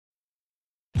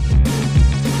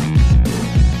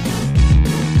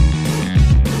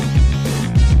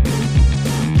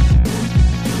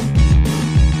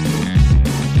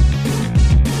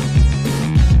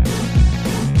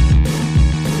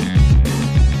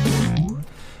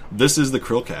This is the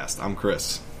CHRILLCAST. I'm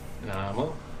Chris.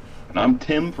 Well. And I'm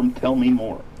Tim from Tell Me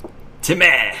More. Timmy!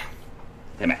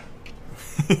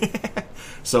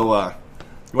 So, you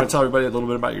want to tell everybody a little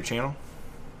bit about your channel?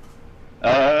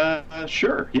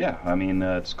 Sure, yeah. I mean,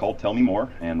 it's called Tell Me More,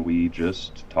 and we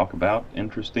just talk about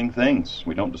interesting things.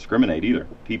 We don't discriminate either.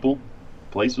 People,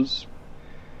 places,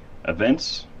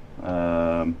 events,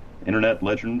 internet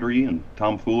legendary and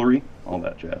tomfoolery, all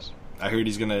that jazz. I heard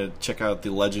he's going to check out the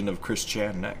legend of Chris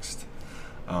Chan next.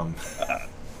 You're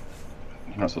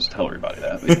not supposed to tell everybody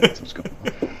that. But that's what's going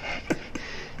on.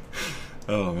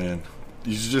 Oh, man.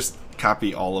 You should just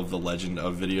copy all of the legend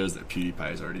of videos that PewDiePie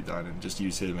has already done and just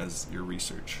use him as your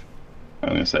research. I'm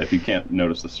going to say, if you can't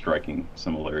notice the striking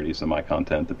similarities in my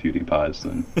content to PewDiePie's,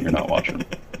 then you're not watching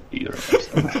either of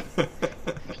us.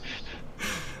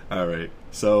 All right.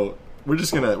 So we're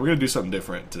gonna do something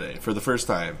different today for the first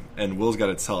time, and Will's got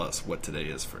to tell us what today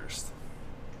is first.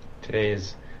 Today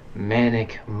is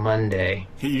Manic Monday.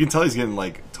 You can tell he's getting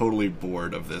like totally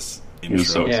bored of this intro.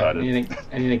 He's so excited.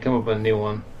 I need to come up with a new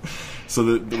one. So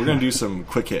we're going to do some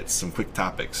quick hits, some quick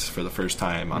topics for the first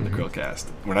time on the CHRILLCAST.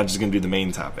 We're not just going to do the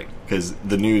main topic, because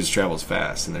the news travels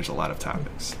fast and there's a lot of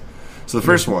topics. So the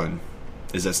first one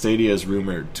is that Stadia is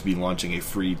rumored to be launching a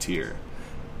free tier.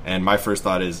 And my first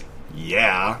thought is,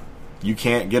 yeah, you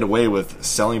can't get away with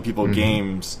selling people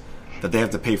games that they have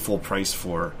to pay full price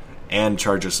for and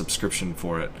charge a subscription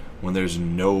for it when there's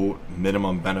no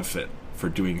minimum benefit for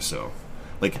doing so.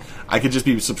 Like, I could just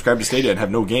be subscribed to Stadia and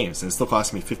have no games, and it still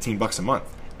costs me $15 a month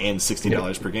and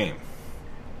 $60 per game.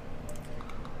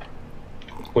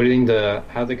 What do you think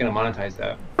how's it going to monetize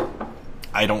that?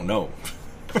 I don't know.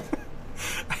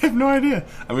 I have no idea.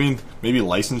 I mean, maybe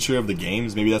licensure of the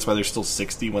games. Maybe that's why they're still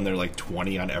 $60 when they're like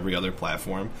 $20 on every other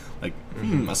platform. Like,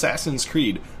 Assassin's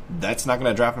Creed, that's not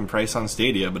going to drop in price on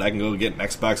Stadia, but I can go get an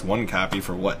Xbox One copy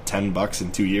for what, $10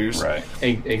 in 2 years? Right.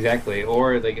 Exactly.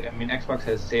 Or Xbox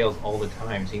has sales all the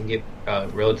time, so you can get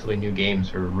relatively new games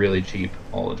for really cheap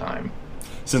all the time.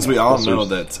 Since we all know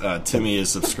that Timmy is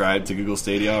subscribed to Google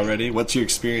Stadia already, what's your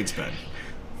experience been?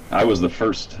 I was the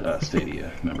first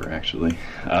Stadia member, actually.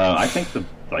 I think the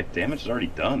damage is already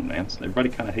done, man. Everybody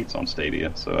kind of hates on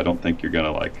Stadia, so I don't think you're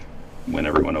gonna win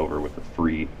everyone over with a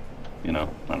free. I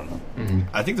don't know.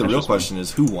 I think the real question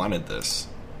is who wanted this.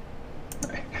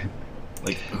 Right.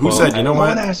 Like, who said, you know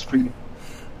what?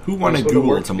 Who wanted Google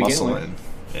Google to muscle in?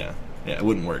 Yeah, it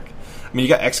wouldn't work. I mean, you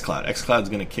got xCloud. xCloud's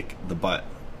gonna kick the butt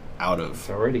out of. It's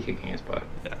already kicking its butt.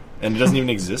 Yeah, and it doesn't even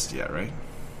exist yet, right?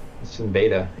 It's in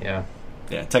beta. Yeah.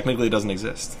 Yeah, technically it doesn't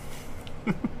exist.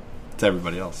 To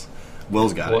everybody else.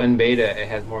 Will's got it. Well, in beta, it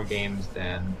has more games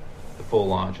than the full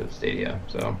launch of Stadia,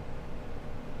 so...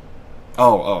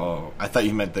 Oh. I thought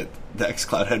you meant that the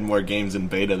xCloud had more games in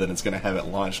beta than it's going to have at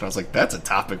launch. And I was like, that's a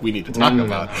topic we need to talk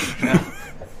about. No.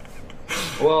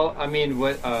 Well, I mean,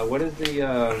 what is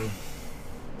the...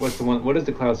 What is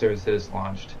the cloud service that is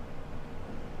launched?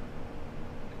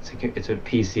 It's a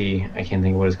PC. I can't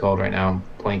think of what it's called right now. I'm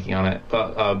blanking on it.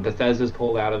 But Bethesda's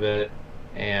pulled out of it,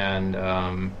 and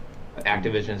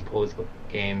Activision has pulled its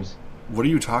games. What are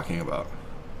you talking about?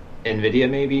 NVIDIA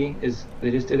maybe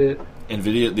they just did it. The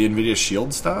NVIDIA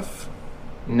Shield stuff?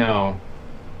 No.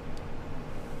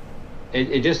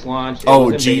 It just launched.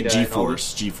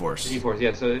 GeForce. GeForce,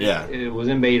 yeah. So yeah. It was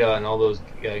in beta, and all those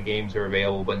games are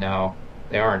available, but now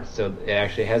they aren't. So it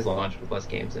actually has launched with less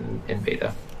games in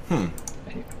beta.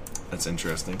 That's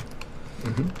interesting.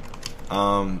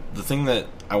 The thing that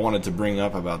I wanted to bring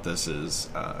up about this is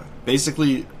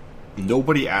basically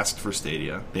nobody asked for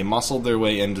Stadia. They muscled their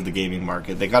way into the gaming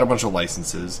market. They got a bunch of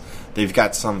licenses. They've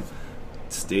got some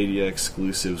Stadia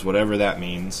exclusives, whatever that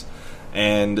means.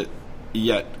 And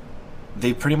yet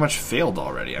they pretty much failed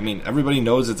already. I mean, everybody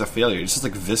knows it's a failure. It's just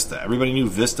like Vista. Everybody knew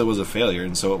Vista was a failure,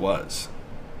 and so it was.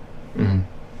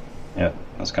 Yeah,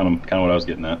 that's kind of what I was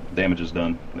getting at. Damage is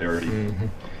done. They already.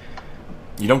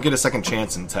 You don't get a second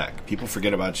chance in tech. People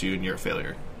forget about you, and you're a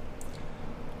failure.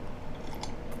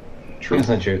 True. That's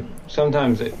not true.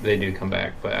 Sometimes they do come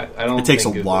back, but I don't. It takes a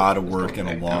think Google lot of is work and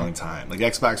a coming back long now. time. Like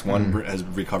Xbox One has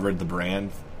recovered the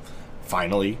brand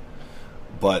finally,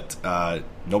 but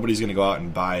nobody's going to go out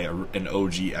and buy an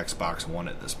OG Xbox One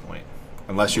at this point,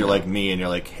 unless you're like me and you're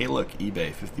like, hey, look,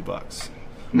 eBay, $50.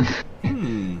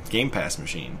 Game Pass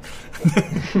machine.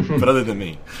 But other than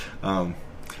me,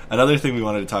 another thing we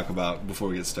wanted to talk about before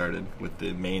we get started with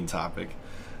the main topic.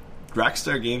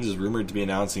 Rockstar Games is rumored to be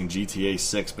announcing GTA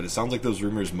 6, but it sounds like those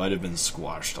rumors might have been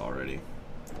squashed already.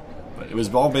 But it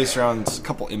was all based around a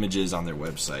couple images on their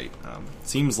website.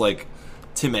 Seems like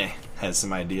Timmy has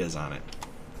some ideas on it.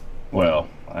 Well,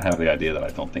 I have the idea that I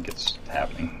don't think it's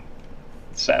happening,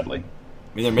 sadly.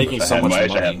 mean, they're making so much I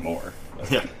wish I money. had more.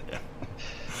 But, Yeah.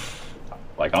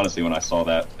 like, honestly, when I saw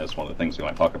that as one of the things we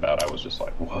might talk about, I was just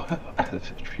like, what?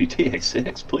 GTA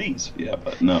 6, please. Yeah,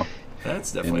 but no.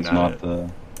 That's definitely It's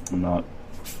not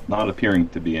not appearing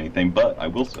to be anything. But I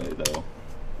will say, though,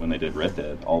 when they did Red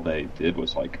Dead, all they did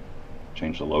was, like,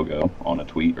 change the logo on a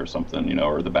tweet or something, you know,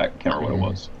 or the back, I can't remember what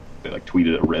it was. They, like,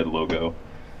 tweeted a red logo,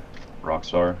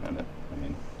 Rockstar, and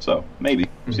so maybe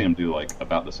I've seen them do, like,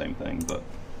 about the same thing, but...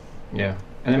 Yeah.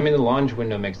 And I mean, the launch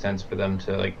window makes sense for them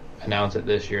to, like, announce it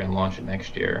this year and launch it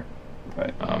next year.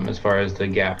 Right. As far as the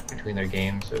gap between their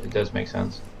games, so it does make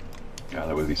sense. Yeah,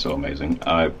 that would be so amazing.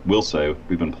 I will say,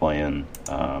 we've been playing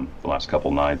the last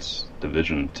couple nights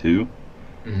Division 2,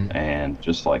 and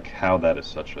just like how that is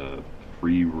such a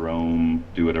free roam,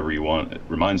 do whatever you want, it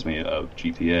reminds me of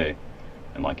GTA.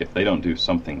 And like if they don't do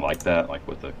something like that, like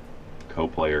with a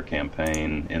co-player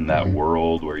campaign in that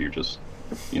world where you're just,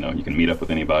 you know, you can meet up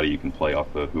with anybody, you can play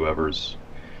off of whoever's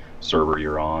server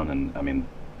you're on, and I mean,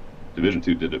 Division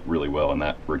 2 did it really well in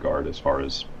that regard as far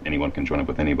as anyone can join up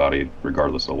with anybody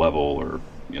regardless of level or,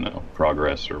 you know,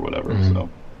 progress or whatever. So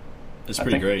It's I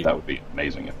pretty think great. that would be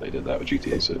amazing if they did that with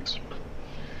GTA 6.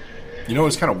 You know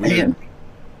what's kind of weird?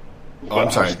 Oh,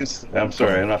 I'm sorry. I'm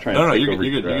sorry. I'm not trying No, to no, take you're over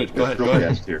good. You're good. Go ahead.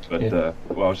 CHRILLCAST here, but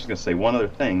well, I was just gonna say one other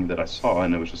thing that I saw,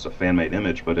 and it was just a fan-made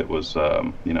image, but it was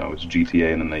you know, it was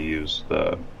GTA, and then they used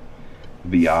the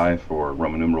VI for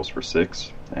Roman numerals for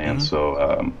 6, and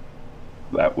so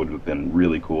that would have been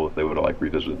really cool if they would have like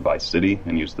revisited Vice City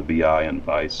and used the VI and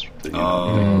Vice. To, you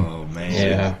know,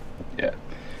 Man. Yeah.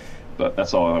 But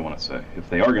that's all I want to say. If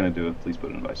they are going to do it, please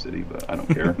put it in Vice City. But I don't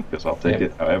care because I'll take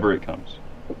it however it comes.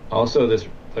 Also,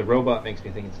 the robot makes me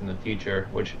think it's in the future,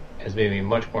 which has made me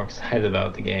much more excited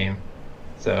about the game.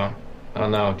 So, I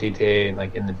don't know, GTA,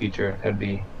 like, in the future, that'd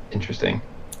be interesting.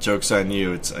 Joke's on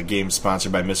you. It's a game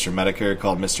sponsored by Mr. Medicare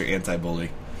called Mr. Anti-Bully.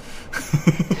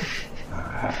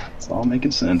 It's all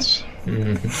making sense.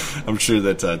 I'm sure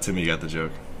that Timmy got the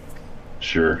joke.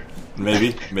 Sure.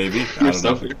 Maybe. I don't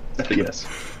know. Yes,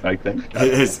 I think.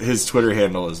 His Twitter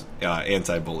handle is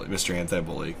Anti-Bully, Mr.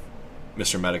 Anti-Bully.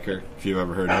 Mr. Medicare, if you've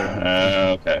ever heard of him.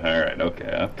 Okay, all right,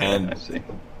 okay, And I see.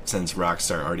 Since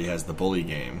Rockstar already has the Bully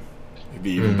game, it'd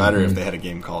be even better if they had a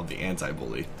game called The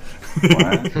Anti-Bully.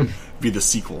 Be the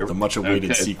sequel, the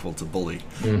much-awaited sequel to Bully.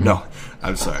 No,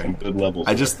 I'm sorry. Some good levels.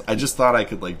 I just thought I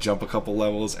could like jump a couple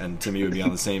levels and Timmy would be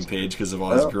on the same page because of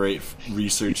all his great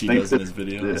research he does in his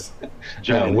videos.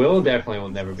 Will definitely will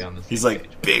never be on this. He's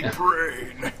like, big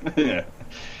brain. Yeah.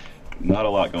 Not a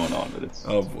lot going on, but it's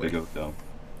Oh, boy. big of a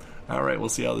All right, we'll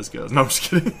see how this goes. No, I'm just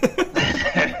kidding.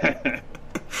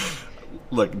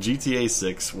 Look, GTA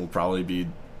 6 will probably be,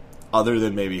 other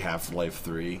than maybe Half-Life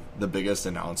 3, the biggest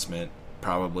announcement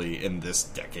probably in this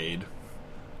decade.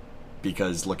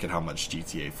 Because look at how much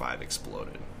GTA 5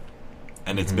 exploded.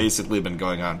 And it's basically been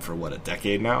going on for, what, a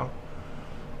decade now?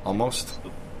 Almost?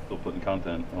 Still putting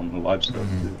content on the live stuff.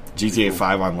 GTA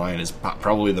 5 Online is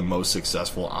probably the most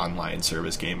successful online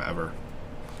service game ever.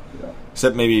 Yeah.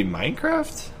 Except maybe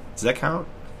Minecraft? Does that count?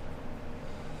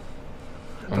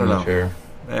 I don't know. Sure.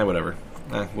 Whatever.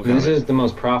 This is the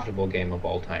most profitable game of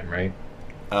all time, right?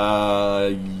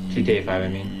 GTA 5, I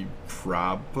mean.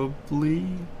 Probably.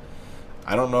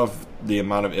 I don't know if the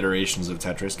amount of iterations of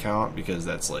Tetris count, because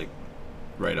that's like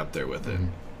right up there with it.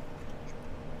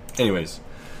 Anyways,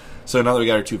 so now that we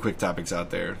got our two quick topics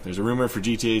out there, there's a rumor for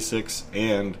GTA 6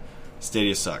 and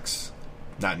Stadia sucks.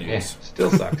 Not news. Yeah,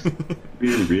 still sucks.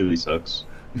 Really, really sucks.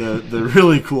 The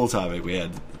really cool topic we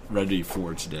had ready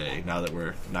for today, now that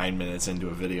we're 9 minutes into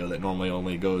a video that normally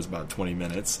only goes about 20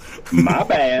 minutes. My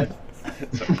bad.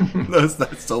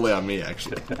 That's totally on me,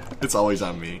 actually. It's always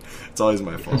on me. It's always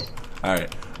my fault. All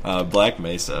right. Black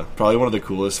Mesa, probably one of the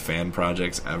coolest fan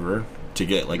projects ever to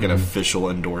get like an official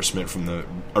endorsement from the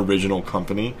original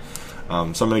company. So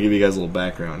I'm going to give you guys a little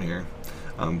background here.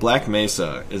 Black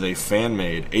Mesa is a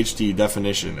fan-made HD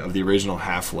definition of the original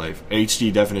Half-Life,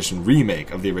 HD definition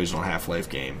remake of the original Half-Life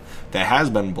game that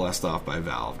has been blessed off by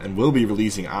Valve and will be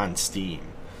releasing on Steam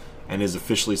and is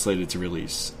officially slated to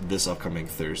release this upcoming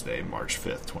Thursday, March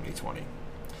 5th, 2020.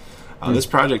 This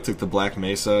project took the Black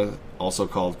Mesa, also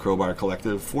called Crowbar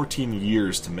Collective, 14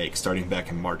 years to make, starting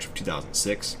back in March of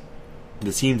 2006.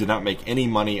 The team did not make any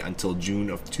money until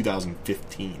June of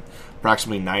 2015,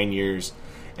 approximately 9 years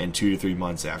and 2 to 3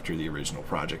 months after the original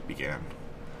project began.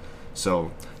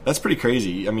 So that's pretty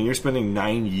crazy. I mean, you're spending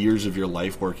 9 years of your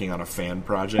life working on a fan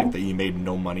project that you made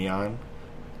no money on.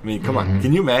 I mean, come on.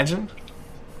 Can you imagine?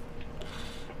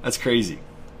 That's crazy.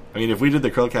 I mean, if we did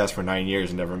the CHRILLCAST for 9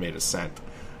 years and never made a cent,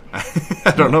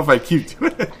 I don't know if I'd keep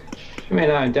doing it. I mean,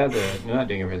 I doubt they're not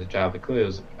doing it as a job. It clearly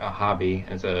was a hobby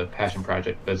and it's a passion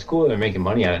project. But it's cool that they're making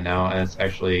money at it now, and it's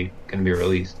actually going to be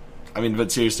released. I mean,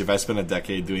 but seriously, if I spend a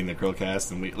decade doing the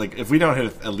CHRILLCAST, and if we don't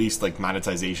hit at least like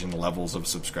monetization levels of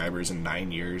subscribers in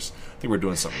 9 years, I think we're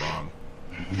doing something wrong.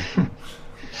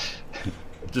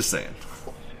 Just saying.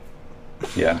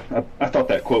 Yeah, I thought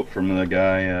that quote from the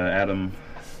guy Adam.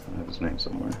 I have his name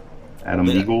somewhere. Adam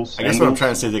Eagles. I guess what I'm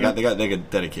trying to say, they got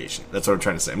dedication. That's what I'm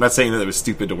trying to say. I'm not saying that it was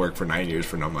stupid to work for 9 years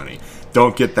for no money.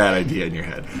 Don't get that idea in your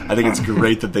head. I think it's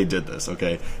great that they did this.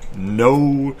 Okay,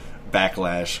 no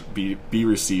backlash be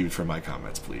received from my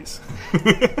comments, please.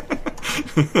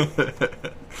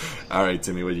 All right,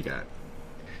 Timmy, what you got?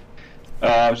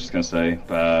 I was just gonna say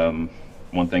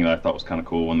one thing that I thought was kind of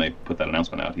cool when they put that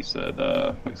announcement out. He said,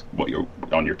 "What you're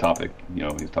on your topic." You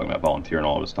know, he's talking about volunteering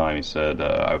all of his time. He said,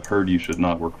 "I've heard you should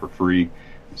not work for free."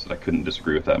 He said, "I couldn't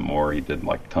disagree with that more." He did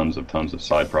like tons of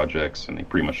side projects, and he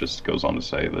pretty much just goes on to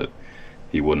say that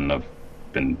he wouldn't have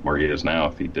been where he is now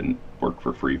if he didn't work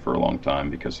for free for a long time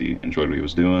because he enjoyed what he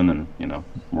was doing, and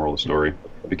moral of the story,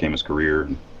 it became his career,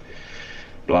 and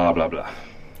blah blah blah.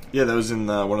 Yeah, that was in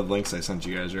one of the links I sent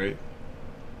you guys, right?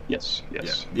 Yes.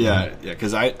 Yeah.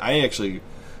 Because I actually,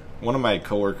 one of my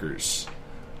coworkers,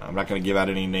 I'm not going to give out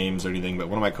any names or anything, but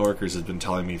one of my coworkers has been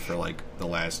telling me for like the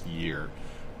last year,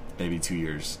 maybe 2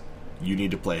 years, you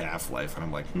need to play Half-Life, and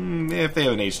I'm like, if they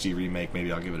have an HD remake, maybe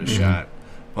I'll give it a shot.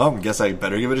 Well, I guess I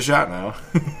better give it a shot now.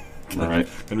 All right.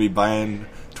 Gonna be buying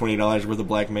 $20 worth of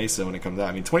Black Mesa when it comes out.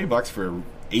 I mean, $20 for a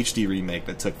HD remake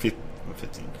that took 15,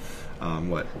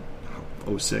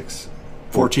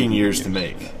 14 years to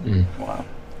make. Wow,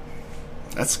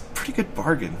 that's a pretty good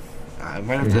bargain. I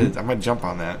might have to. I might jump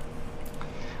on that.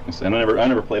 And I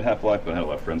never played Half-Life, but I had a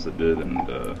lot of friends that did, and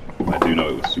I do know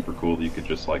it was super cool that you could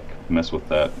just like mess with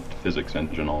that physics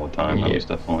engine all the time. That was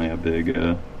definitely a big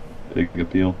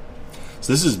appeal.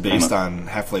 So this is based on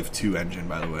Half-Life 2 engine,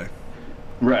 by the way.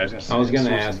 Right. I was going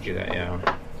to ask you that,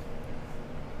 yeah.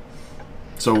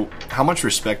 So how much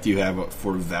respect do you have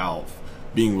for Valve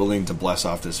being willing to bless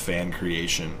off this fan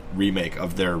creation remake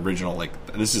of their original, like,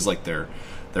 this is like their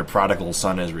prodigal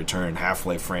son has returned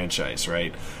Half-Life franchise,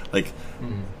 right? Like,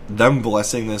 them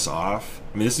blessing this off,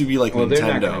 I mean, this would be like Nintendo. They're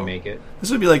not going to make it.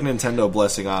 This would be like Nintendo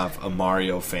blessing off a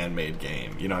Mario fan-made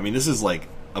game. You know, I mean, this is like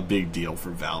a big deal for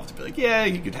Valve to be like, yeah,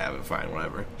 you could have it, fine,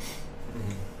 whatever.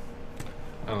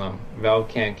 I don't know. Valve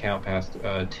can't count past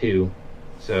 2,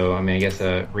 so I mean, I guess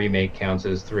a remake counts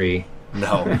as 3.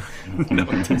 No, no,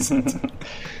 it doesn't.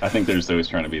 I think they're just always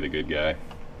trying to be the good guy,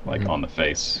 like on the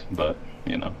face, but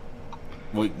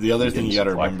Well, the other thing you got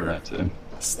to remember,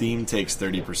 Steam takes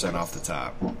 30% off the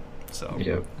top, so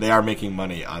they are making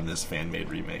money on this fan-made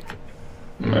remake,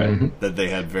 right? That they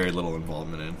had very little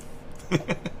involvement in.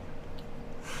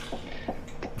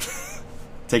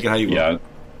 Take it how you will.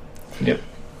 Yep.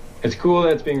 It's cool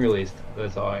that it's being released.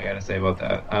 That's all I gotta say about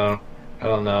that. I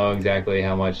don't know exactly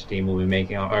how much Steam will be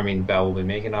making off. I mean, Valve will be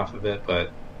making off of it,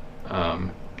 but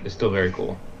it's still very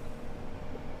cool.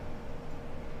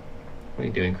 What are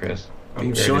you doing, Chris?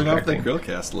 I'm showing off the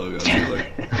CHRILLCAST logo.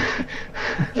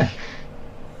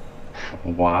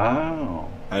 Wow.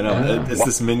 I know. It's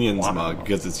this Minions mug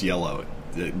because it's yellow.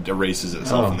 It erases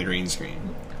itself on the green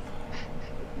screen.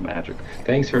 Magic.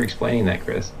 Thanks for explaining that,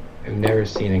 Chris. I've never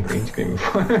seen a green screen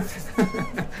before.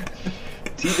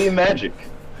 TV magic.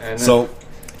 So,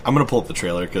 I'm going to pull up the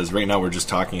trailer because right now we're just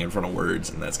talking in front of words,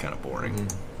 and that's kind of boring.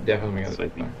 Definitely going to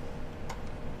say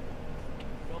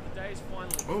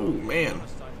Oh, man.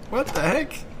 What the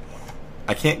heck?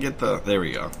 I can't get the... There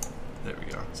we go.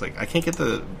 It's like, I can't get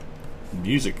the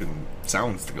music and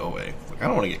sounds to go away. Like, I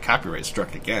don't want to get copyright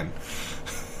struck again.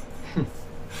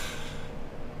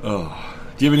 Oh.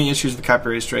 Do you have any issues with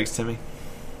copyright strikes, Timmy?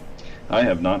 I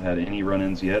have not had any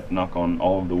run-ins yet, knock on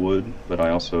all of the wood, but I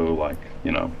also,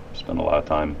 spend a lot of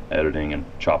time editing and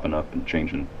chopping up and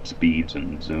changing speeds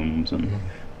and zooms and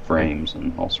frames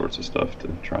and all sorts of stuff to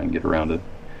try and get around it.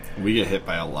 We get hit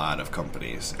by a lot of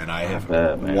companies, and I have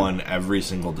won every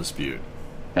single dispute.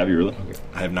 Have you really?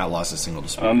 I have not lost a single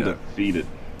dispute Undefeated.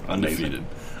 yet. Undefeated.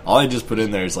 All I just put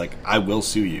in there is, like, I will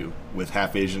sue you with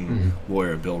half-Asian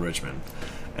lawyer Bill Richmond.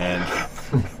 And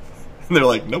they're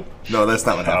like, nope. No, that's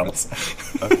not what happens.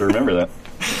 I have to remember that.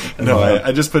 No,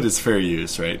 I just put it's fair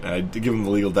use, right? I give them the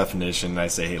legal definition, and I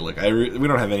say, hey, look, we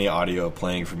don't have any audio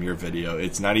playing from your video.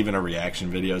 It's not even a reaction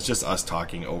video. It's just us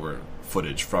talking over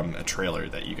footage from a trailer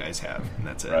that you guys have, and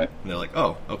that's it. Right. And they're like,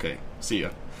 oh, okay, see ya.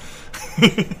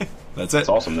 That's it. It's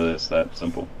awesome that it's that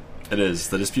simple. It is.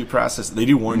 The dispute process, they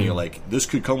do warn you, like, this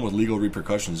could come with legal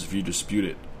repercussions if you dispute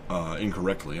it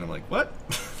incorrectly. And I'm like, what?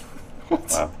 What?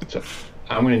 Wow. So,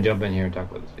 I'm going to jump in here and talk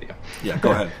about this video. Yeah,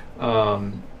 go ahead.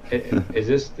 Is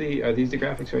this are these the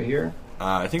graphics right here?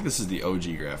 I think this is the OG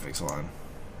graphics one.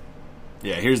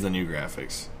 Yeah, here's the new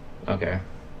graphics. Okay.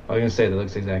 I was going to say that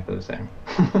looks exactly the same.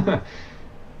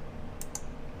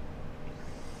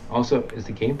 Also, is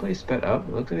the gameplay sped up?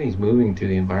 It looks like he's moving through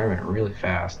the environment really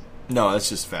fast. No, it's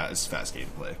just fast. It's fast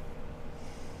gameplay.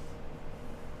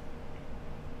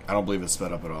 I don't believe it's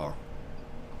sped up at all.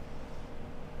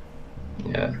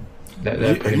 Yeah,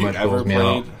 that pretty much blows me out. Have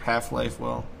you ever played Half-Life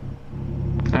well?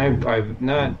 I've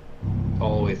not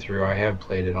all the way through. I have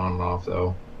played it on and off,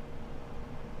 though.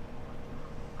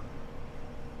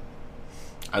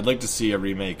 I'd like to see a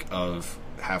remake of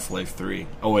Half-Life 3.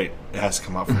 Oh, wait. It has to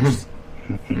come out first.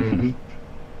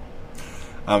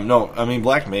 No, I mean,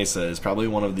 Black Mesa is probably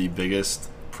one of the biggest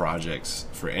projects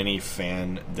for any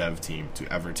fan dev team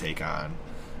to ever take on,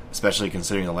 especially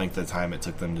considering the length of time it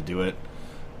took them to do it,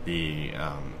 the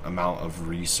amount of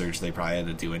research they probably had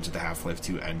to do into the Half-Life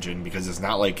 2 engine, because it's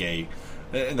not like the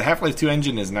Half-Life 2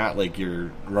 engine is not like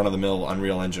your run-of-the-mill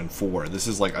Unreal Engine 4. This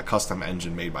is like a custom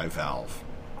engine made by Valve.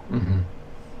 Mm-hmm.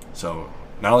 So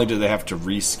not only do they have to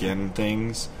reskin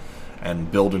things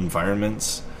and build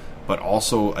environments, but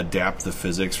also adapt the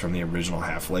physics from the original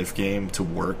Half-Life game to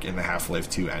work in the Half-Life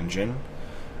 2 engine,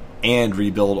 and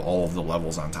rebuild all of the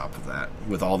levels on top of that,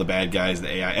 with all the bad guys, the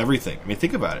AI, everything. I mean,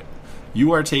 think about it.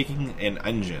 You are taking an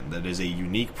engine that is a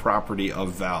unique property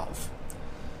of Valve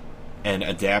and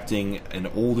adapting an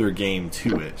older game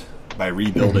to it by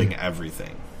rebuilding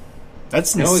everything.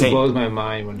 That's insane. It always blows my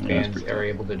mind when fans are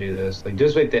able to do this. Like,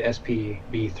 just like the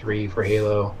SPV3 for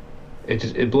Halo.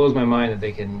 It blows my mind that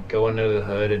they can go under the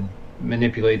hood and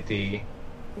manipulate the,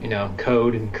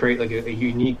 code and create like a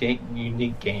unique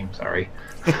game. Sorry,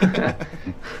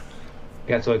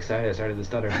 got so excited I started to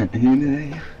stutter.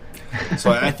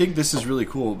 So I think this is really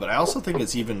cool, but I also think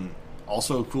it's even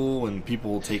also cool when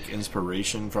people take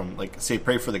inspiration from, like, say,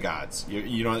 Pray for the Gods.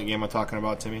 You know the game I'm talking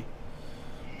about, Timmy?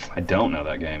 I don't know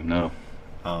that game. No.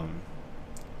 So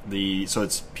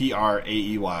it's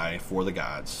PRAEY, for the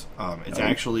Gods. It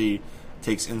actually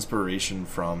takes inspiration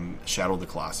from Shadow of the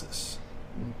Colossus.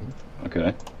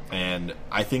 Okay. And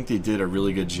I think they did a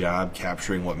really good job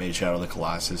capturing what made Shadow of the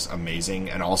Colossus amazing,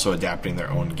 and also adapting their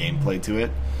own gameplay to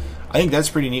it. I think that's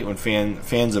pretty neat when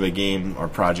fans of a game or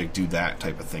project do that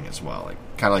type of thing as well. Like,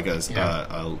 kind of like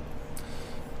a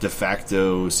de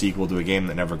facto sequel to a game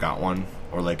that never got one,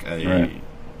 or like a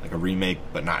remake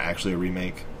but not actually a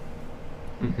remake.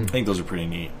 I think those are pretty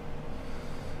neat.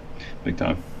 Big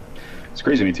time. It's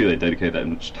crazy to me too they dedicated that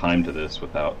much time to this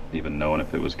without even knowing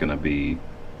if it was going to be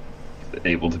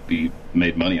able to be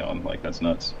made money on. Like, that's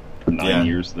nuts. For 9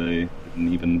 years they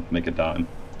didn't even make a dime.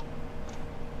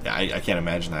 Yeah, I can't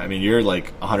imagine that. I mean, you're like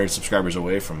 100 subscribers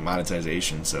away from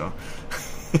monetization, so.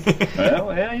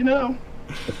 Well, yeah,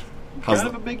 kind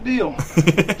of a big deal.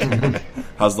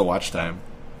 How's the watch time?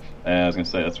 I was going to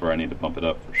say, that's where I need to pump it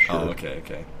up for sure. Oh,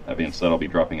 okay. That being said, I'll be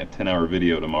dropping a 10-hour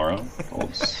video tomorrow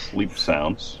called Sleep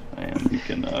Sounds, and you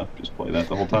can just play that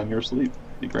the whole time you're asleep.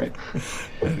 It'd be great.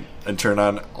 And turn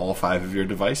on all 5 of your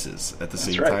devices at the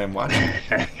same time watching.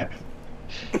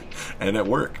 And at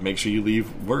work, make sure you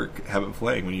leave work, have it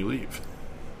playing when you leave.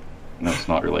 No, it's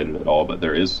not related at all, but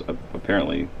there is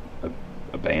apparently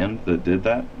a band that did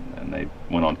that, and they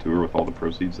went on tour with all the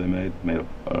proceeds they made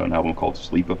an album called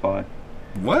Sleepify.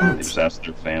 What? They just asked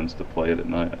their fans to play it at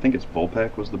night. I think it's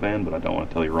Volpec was the band, but I don't want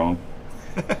to tell you wrong.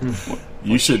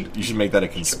 You should make that a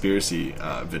conspiracy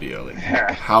video, like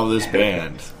how this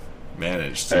band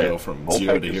managed to go from Volpec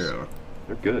 0 to hero.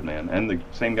 They're good, man. And the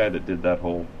same guy that did that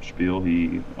whole spiel,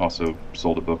 he also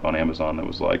sold a book on Amazon that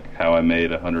was like how I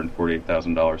made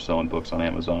 $148,000 selling books on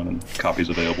Amazon, and copies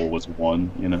available was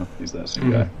 1. He's that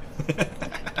same guy.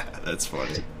 That's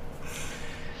funny.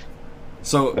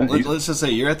 So let's just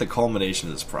say you're at the culmination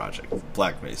of this project,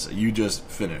 Black Mesa. You just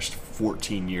finished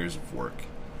 14 years of work.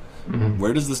 Mm-hmm.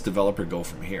 Where does this developer go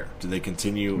from here? Do they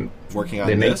continue working on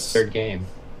this? They make this? their game.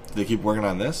 Do they keep working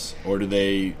on this, or do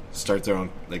they start their own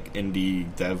like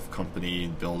indie dev company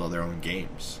and build all their own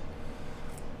games?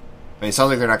 I mean, it sounds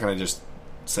like they're not going to just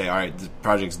say, "All right, the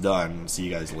project's done. See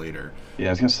you guys later." Yeah, I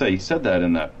was going to say, he said that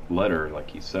in that letter. Like,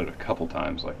 he said it a couple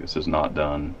times. Like, this is not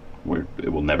done.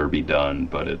 It will never be done,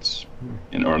 but it's,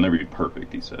 or it'll never be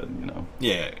perfect. He said,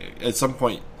 Yeah, at some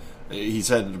point, he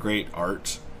said, "Great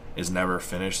art is never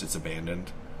finished; it's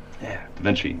abandoned." Yeah, Da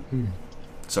Vinci.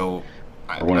 So,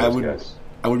 I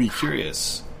would be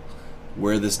curious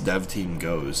where this dev team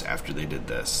goes after they did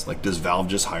this. Like, does Valve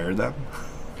just hire them?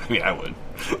 I mean, I would.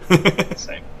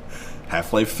 Same.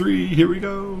 Half-Life 3, here we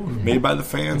go. Made by the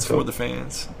fans, for the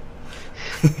fans.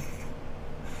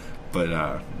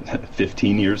 But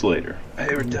 15 years later, hey,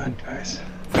 we're done, guys.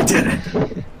 We did it.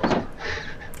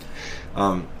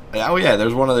 Oh yeah,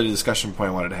 there's one other discussion point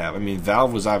I wanted to have. I mean,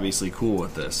 Valve was obviously cool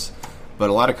with this, but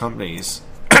a lot of companies,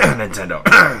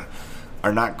 Nintendo,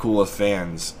 are not cool with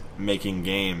fans making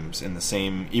games in the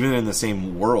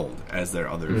same world as their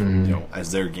other,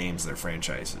 as their games, their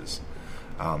franchises.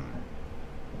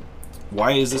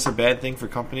 Why is this a bad thing for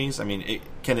companies? I mean,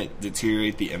 can it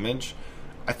deteriorate the image?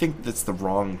 I think that's the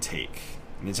wrong take.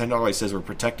 Nintendo always says we're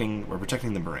protecting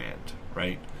the brand,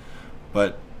 right?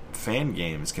 But fan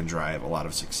games can drive a lot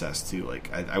of success too.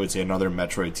 Like I would say another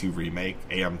Metroid 2 remake,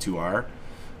 AM2R,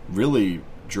 really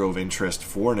drove interest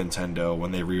for Nintendo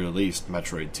when they re-released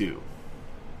Metroid 2.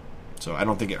 So I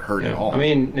don't think it hurt at all. I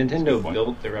mean, Nintendo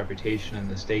built their reputation in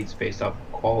the States based off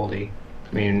of quality.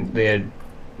 I mean,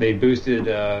 they boosted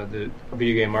the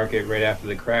video game market right after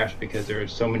the crash because there were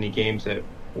so many games that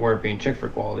weren't being checked for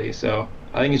quality. So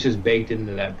I think it's just baked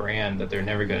into that brand that they're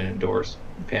never going to endorse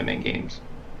fan-made games.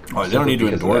 Oh, they don't need to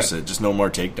endorse it. Just no more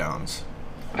takedowns.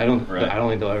 I don't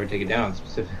think they'll ever take it down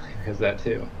specifically because of that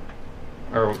too,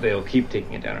 or they'll keep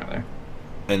taking it down rather.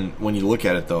 And when you look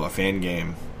at it, though, a fan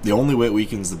game, the only way it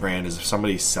weakens the brand is if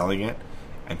somebody's selling it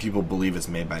and people believe it's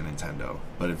made by Nintendo.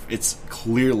 But if it's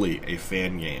clearly a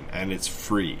fan game and it's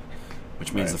free,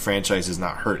 which means the franchise is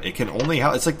not hurt, it can only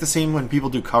help. It's like the same when people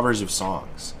do covers of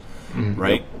songs,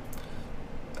 right?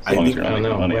 I don't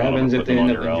know. What happens if they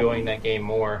end up enjoying that game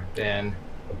more than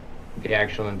the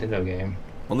actual Nintendo game?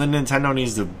 Well, then Nintendo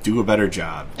needs to do a better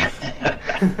job.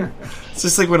 It's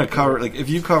just like when if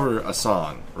you cover a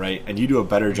song, right, and you do a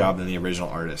better job than the original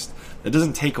artist, that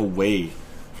doesn't take away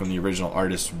from the original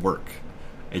artist's work.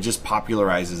 It just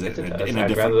popularizes it in a different.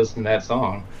 I'd rather listen to that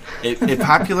song. It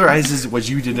popularizes what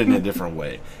you did in a different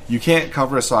way. You can't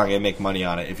cover a song and make money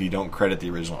on it if you don't credit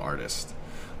the original artist.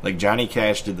 Like Johnny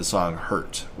Cash did the song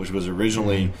 "Hurt," which was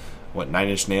originally 9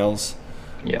 Inch Nails.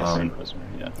 Yes, Trent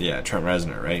Reznor. Yeah, Trent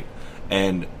Reznor, right?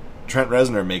 And Trent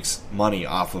Reznor makes money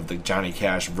off of the Johnny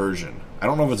Cash version. I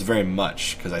don't know if it's very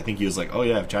much because I think he was like, "Oh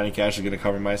yeah, if Johnny Cash is going to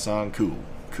cover my song, cool,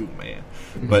 man."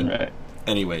 But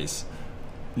anyways,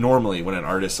 normally when an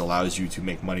artist allows you to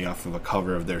make money off of a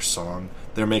cover of their song,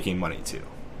 they're making money too.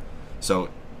 So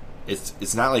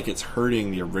it's not like it's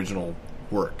hurting the original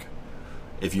work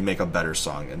if you make a better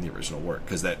song than the original work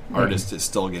because that artist is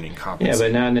still getting compensated. Yeah,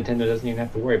 but now Nintendo doesn't even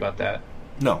have to worry about that.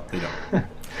 No, they don't.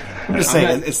 I'm just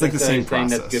saying it's like the same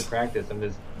process. That's good practice. I'm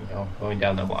just going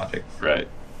down that logic. Right.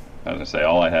 I was gonna say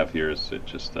all I have here is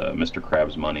just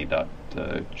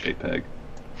MrCrabsMoney.jpg.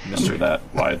 After that,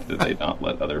 why did they not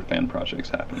let other fan projects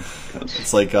happen?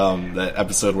 It's like that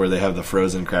episode where they have the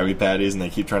frozen Krabby Patties and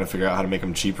they keep trying to figure out how to make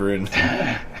them cheaper. And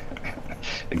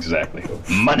exactly,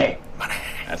 money.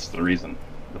 That's the reason.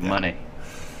 The money.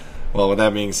 Well, with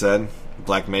that being said,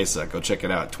 Black Mesa, go check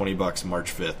it out. $20,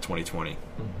 March 5th, 2020.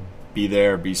 Be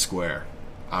there, be square.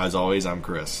 As always, I'm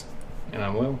Chris. And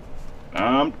I'm Will.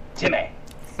 I'm Timmy.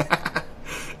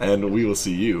 And we will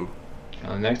see you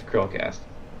on the next CHRILLCAST.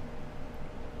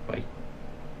 Bye.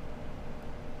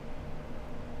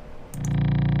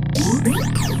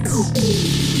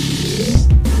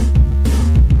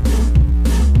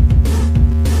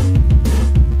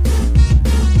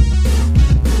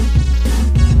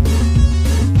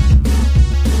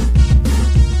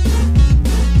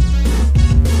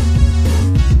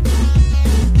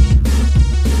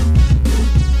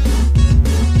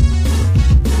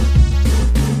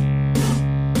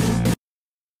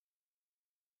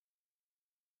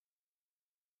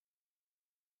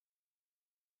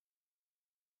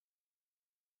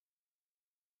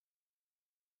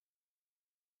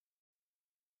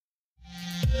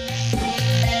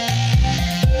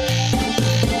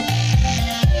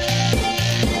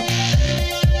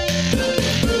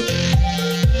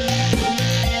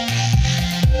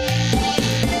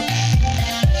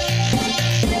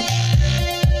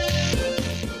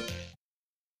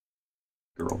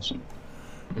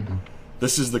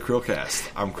 This is the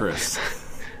CHRILLCAST. I'm Chris.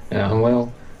 And I'm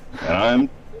Will. And I'm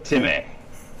Timmy.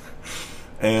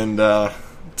 And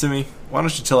Timmy, why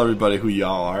don't you tell everybody who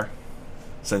y'all are?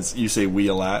 Since you say we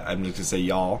a lot, I'm just going to say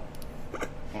y'all.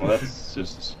 Well,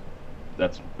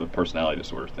 that's a personality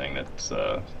disorder thing. That's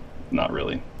not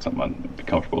really something I'd be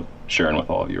comfortable sharing with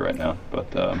all of you right now.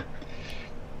 But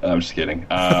I'm just kidding.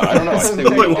 I don't know. I say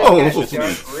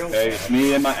okay, it's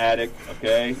me in my attic.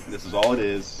 Okay, this is all it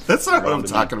is. That's not what I'm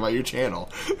talking about. Your channel.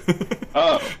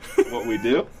 Oh, what we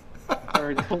do?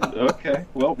 Okay.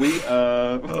 Well, we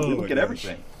look at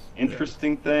everything.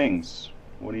 Interesting things.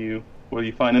 What do you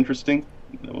find interesting?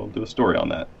 We'll do a story on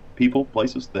that. People,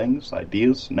 places, things,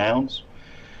 ideas, nouns,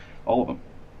 all of them.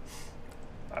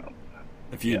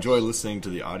 If you enjoy listening to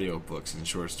the audiobooks and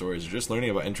short stories, or just learning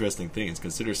about interesting things,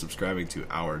 consider subscribing to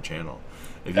our channel.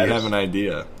 If you have an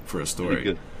idea for a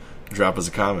story, drop us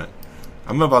a comment.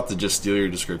 I'm about to just steal your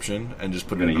description and just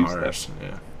put it in ours.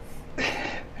 Yeah.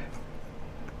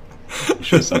 You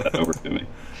should have sent that over to me.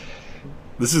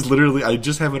 This is literally, I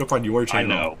just have it up on your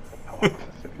channel. I know.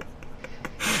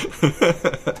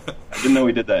 I didn't know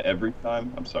we did that every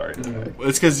time. I'm sorry. Well,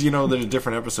 it's because, there's a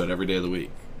different episode every day of the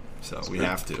week. So we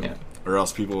have to. Yeah. Or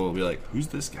else people will be like, who's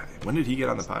this guy? When did he get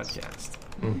on the podcast?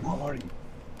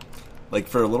 Like,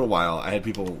 for a little while, I had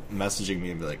people messaging me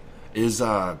and be like, is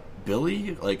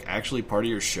Billy, actually part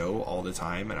of your show all the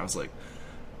time? And I was like,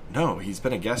 no, he's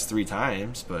been a guest 3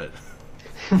 times, but...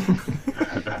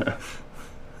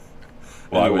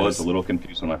 Well, anyways. I was a little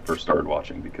confused when I first started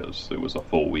watching because it was a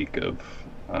full week of,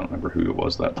 I don't remember who it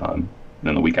was that time. And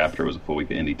then the week after it was a full week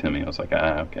of Indie Timmy. I was like,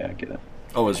 okay, I get it.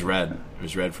 Oh, it was Red. It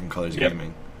was Red from Colors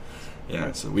Gaming. Yeah,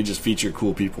 right. So we just feature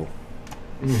cool people.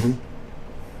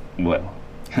 Mm-hmm. Well.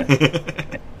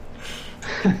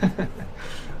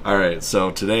 All right,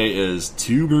 so today is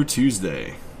Tuber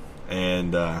Tuesday.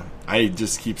 And I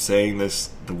just keep saying this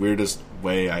the weirdest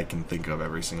way I can think of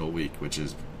every single week, which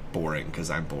is boring, because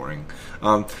I'm boring.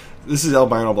 This is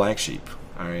Albino Black Sheep,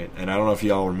 all right? And I don't know if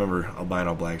y'all remember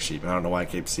Albino Black Sheep. I don't know why I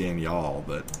keep saying y'all,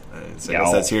 but I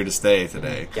guess that's here to stay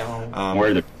today.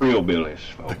 We're the Krillbillies,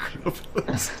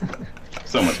 folks.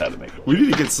 Someone had to make it. We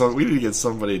need to get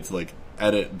somebody to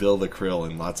edit Bill the Krill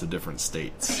in lots of different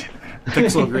states.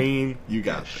 Pixel Green, you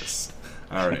got this.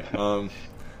 All right.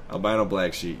 Albino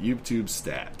Black Sheep, YouTube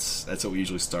stats. That's what we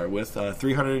usually start with.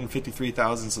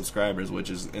 353,000 subscribers, which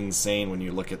is insane when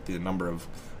you look at the number of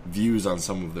views on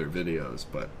some of their videos.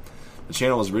 But the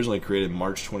channel was originally created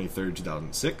March 23rd,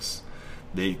 2006.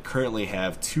 They currently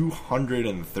have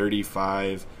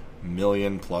 235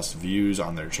 million plus views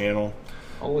on their channel.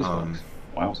 Holy smokes.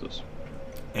 Wowzers.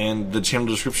 And the channel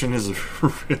description is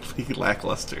really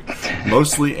lackluster.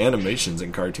 Mostly animations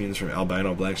and cartoons from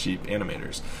Albino Black Sheep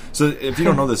animators. So if you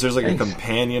don't know this, there's a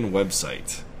companion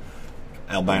website,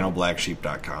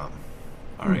 albinoblacksheep.com.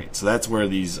 All right, so that's where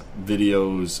these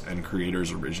videos and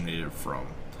creators originated from.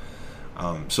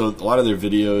 So a lot of their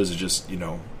videos are just,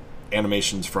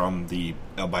 animations from the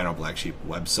Albino Black Sheep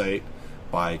website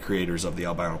by creators of the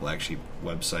Albino Black Sheep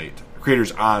website.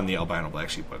 Creators on the Albino Black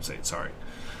Sheep website, sorry.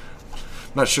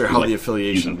 Not sure how the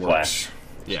affiliation works. Flash.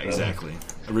 Yeah, exactly.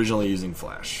 Originally using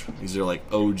Flash. These are OG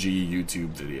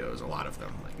YouTube videos, a lot of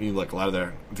them. A lot of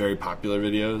their very popular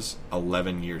videos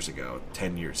 11 years ago,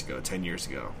 10 years ago, 10 years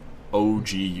ago. OG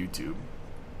YouTube.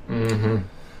 Mm-hmm.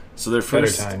 So their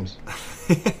first... Better times.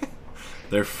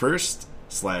 Their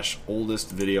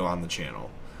first/oldest video on the channel.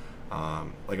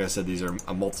 Like I said, these are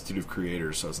a multitude of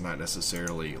creators, so it's not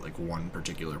necessarily one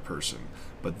particular person.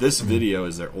 But this video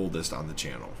is their oldest on the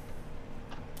channel.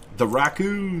 The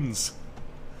raccoons.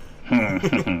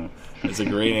 It's a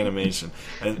great animation.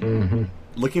 And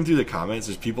looking through the comments,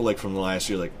 there's people from the last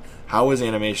year how is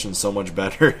animation so much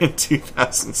better in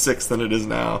 2006 than it is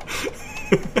now?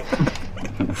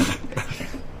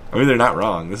 I mean, they're not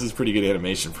wrong. This is pretty good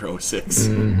animation for 06.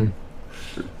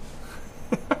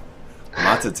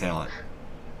 Lots of talent.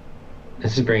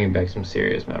 This is bringing back some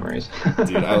serious memories.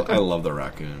 Dude, I love the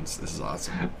raccoons. This is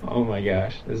awesome. Oh my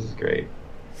gosh, this is great.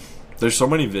 There's so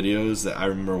many videos that I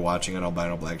remember watching on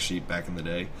Albino Black Sheep back in the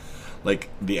day, like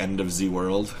the end of Z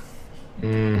World,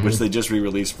 which they just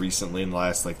re-released recently in the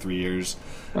last 3 years.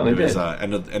 Oh, they was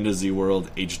did. End of Z World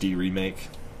HD remake.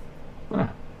 Huh.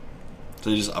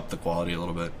 So they just upped the quality a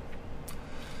little bit.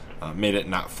 Made it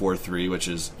not 4:3, which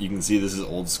is, you can see this is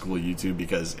old school YouTube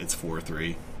because it's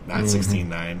 4:3, not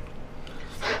 16:9.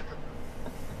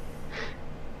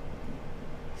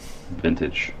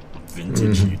 Vintage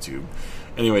YouTube.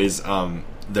 Anyways,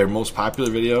 their most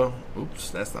popular video. Oops,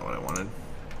 that's not what I wanted.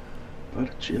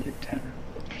 Butter chili time.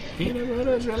 Peanut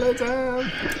butter jelly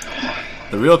time.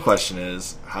 The real question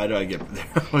is, how do I get there?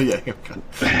 Oh yeah, here we go.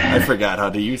 I forgot how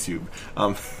to YouTube.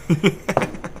 All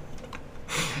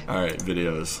right,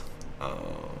 videos.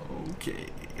 Okay.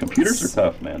 Computers are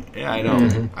tough, man. Yeah, I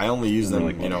know. I only use them,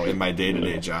 in my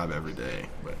day-to-day job every day.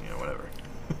 But whatever.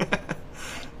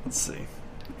 Let's see.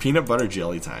 Peanut butter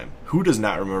jelly time. Who does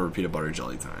not remember peanut butter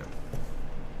jelly time?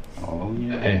 Oh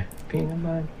yeah. Hey, peanut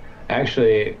butter.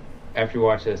 Actually, after you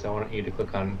watch this, I want you to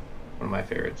click on one of my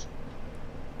favorites.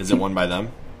 Is it one by them?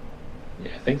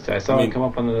 Yeah, I think so. I saw it come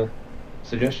up on the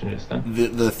suggestion just then.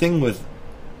 The thing with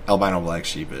Albino Black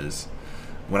Sheep is,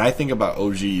 when I think about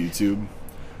OG YouTube,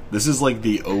 this is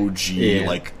the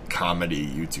OG comedy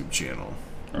YouTube channel.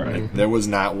 Right. There was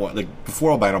not one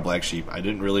before Albino Black Sheep. I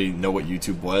didn't really know what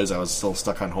YouTube was. I was still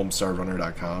stuck on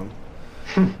HomestarRunner.com.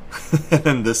 And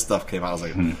then this stuff came out. I was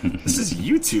like, this is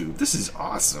YouTube. This is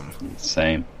awesome.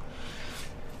 Same.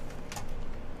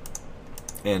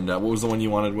 And what was the one you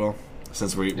wanted, Will?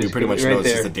 Since we Just pretty go much right know it's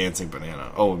there. just a dancing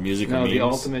banana. Oh, music and No, memes? the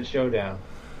ultimate showdown.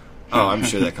 Oh, I'm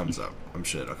sure that comes up. I'm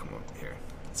sure it'll come up here.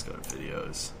 Let's go to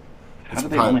videos. How do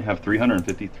they only have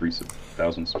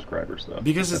 353,000 subscribers though?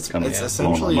 Because That's it's kinda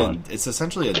essentially blowing my mind. it's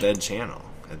essentially a dead channel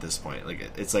at this point.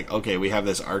 Like it's like, okay, we have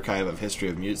this archive of history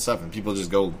of mute stuff, and people just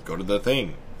go to the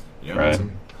thing. You know, Right.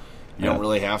 you Yeah. don't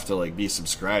really have to like be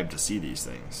subscribed to see these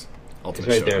things. It's Ultimate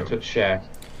right there. Showdown. It's Shaq.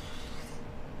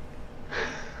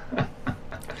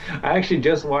 I actually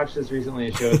just watched this recently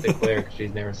and showed it to Claire because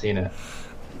she's never seen it.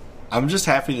 I'm just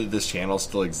happy that this channel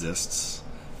still exists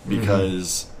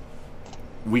because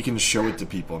we can show it to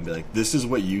people and be like, this is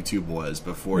what YouTube was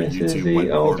before This is YouTube the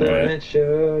went corporate. ultimate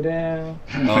showdown.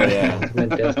 Oh yeah. Ultimate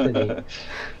destiny.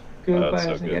 Good that's so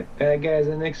vibes and good. get bad guys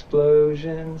and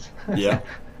explosions. Yeah.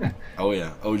 Oh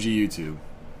yeah. OG YouTube.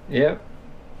 Yep.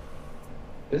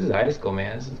 This is high school,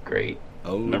 man. This is great.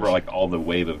 Oh, Remember, like all the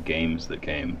wave of games that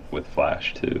came with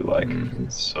Flash too. Like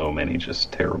so many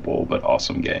just terrible but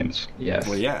awesome games. Yes.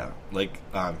 well, yeah, like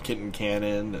Kitten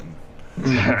Cannon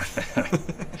and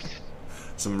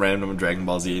some random Dragon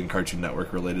Ball Z and Cartoon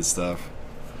Network related stuff.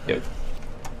 Yep.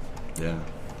 Yeah.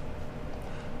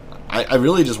 I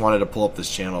really just wanted to pull up this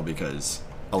channel because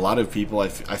a lot of people, I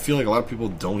feel like a lot of people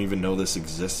don't even know this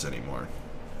exists anymore.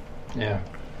 Yeah.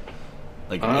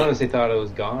 Like, I honestly thought it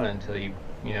was gone until you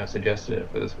suggested it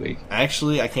for this week.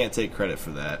 actually, I can't take credit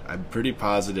for that. I'm pretty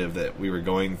positive that we were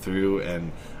going through,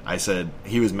 and I said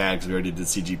he was mad because we already did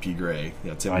CGP Grey.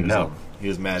 Tim I know. He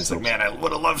was mad. He's So like, man, I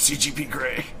would have loved CGP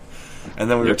Grey. And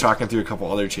then we were talking through a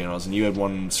couple other channels, and you had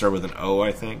one start with an O,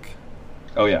 I think.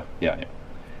 Oh yeah.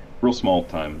 Real small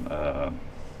time.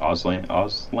 Osman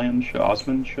show.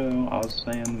 I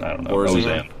don't know.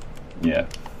 Orzan? Yeah.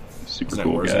 Super Isn't that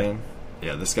cool guy. Warzan?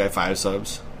 Yeah, this guy 5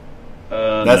 subs.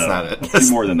 That's not it. Let's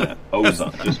do more than that.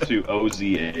 Ozan. Just do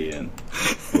Ozan.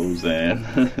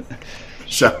 Ozan.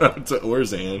 Shout out to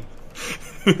Orzan.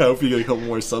 I hope you get a couple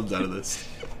more subs out of this.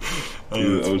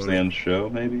 Do that's funny. Ozan show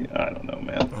maybe? I don't know,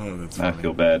 man. Oh, that's I funny.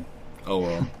 feel bad. Oh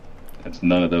well. It's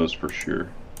none of those for sure.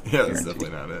 Yeah, that's Guaranteed. definitely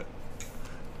not it.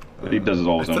 But he does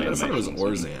all his own I thought it was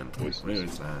animations. Orzan. and voices. Maybe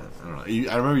it's not. I don't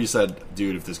know. I remember you said,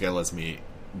 dude, if this guy lets me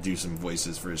do some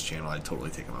voices for his channel, I'd totally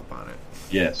take him up on it.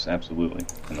 Yes, absolutely.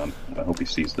 And I hope he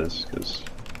sees this because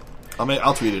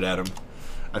I'll tweet it at him.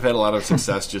 I've had a lot of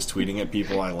success just tweeting at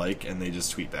people I like, and they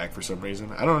just tweet back for some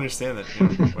reason. I don't understand it.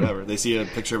 Whatever. They see a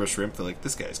picture of a shrimp, they're like,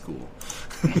 this guy's cool.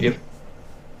 Yep.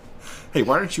 Hey,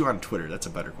 why aren't you on Twitter? That's a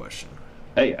better question.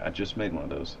 hey, I just made one of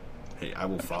those. Hey, I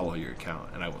will follow your account,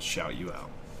 and I will shout you out.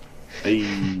 Hey,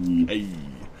 Hey.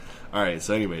 All right.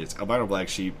 So, anyways, Albino Black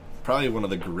Sheep, probably one of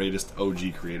the greatest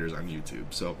OG creators on YouTube.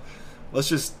 So, let's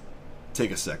just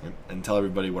take a second and tell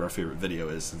everybody what our favorite video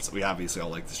is, since we obviously all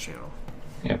like this channel.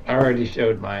 Yep. I already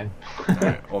showed mine. All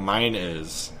right. Well, mine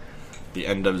is the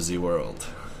end of the world.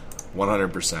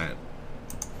 100%.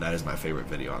 That is my favorite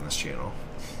video on this channel.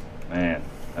 man,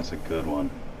 that's a good one.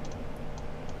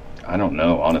 I don't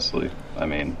know, honestly. I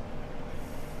mean,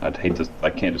 I can't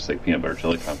just say peanut butter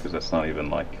jelly time because that's not even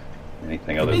like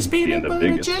anything other than being the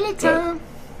biggest. But,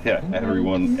 yeah,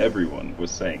 everyone was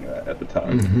saying that at the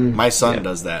time. My son Yeah.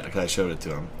 does that because I showed it to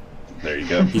him. There you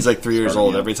go. He's like 3 years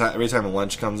Starting old. young. Every time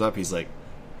lunch comes up, he's like,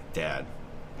 Dad,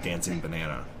 dancing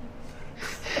banana.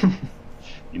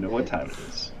 You know what time it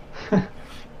is.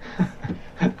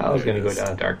 I was There going it to go is. down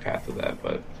a dark path with that,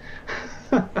 but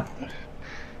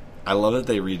I love that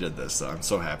they redid this, though. I'm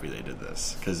so happy they did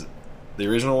this because the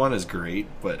original one is great,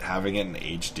 but having it in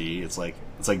HD, it's like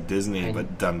Disney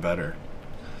but done better.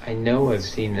 I know I've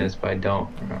seen this, but I don't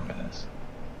remember this.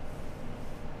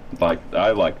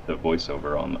 I like the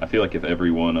voiceover on. I feel like if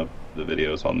every one of the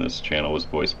videos on this channel was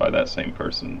voiced by that same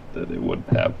person, that it would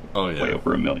have Oh, yeah. way over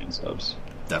 1 million subs.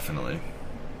 Definitely.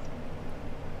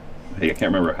 Hey, I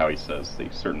can't remember how he says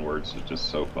these certain words. It's just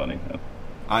so funny.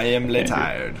 I am le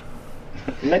tired.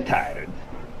 Tired.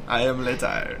 I am le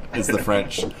tired. It's the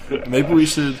French. Maybe we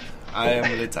should. I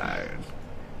am le tired.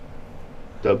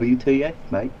 WTF,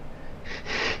 mate?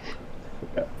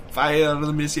 Fire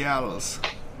the missiles.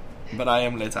 But I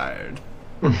am le tired.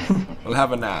 We'll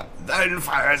have a nap. Then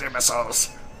fire the missiles.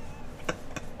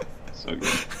 So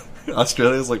good.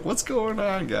 Australia's like, what's going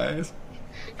on, guys?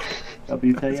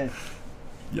 WTF.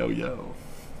 Yo, yo.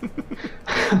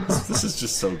 This is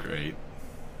just so great.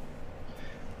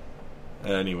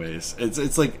 Anyways,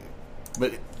 it's like,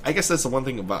 but I guess that's the one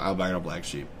thing about Albino Black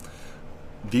Sheep.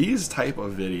 These type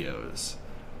of videos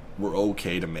were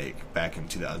okay to make back in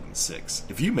 2006.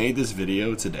 If you made this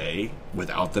video today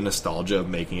without the nostalgia of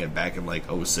making it back in like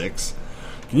 06,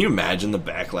 can you imagine the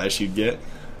backlash you'd get?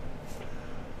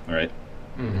 All right.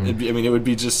 It would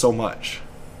be just so much.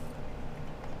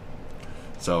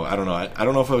 So I don't know. I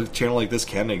don't know if a channel like this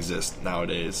can exist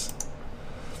nowadays.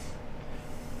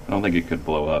 I don't think it could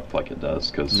blow up like it does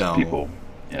because people,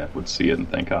 would see it and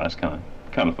think, oh, it's kind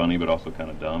of funny, but also kind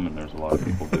of dumb. And there's a lot of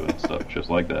people doing stuff just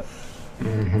like that.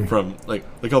 From like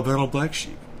albino black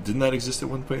sheep. Didn't that exist at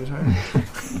one point in time?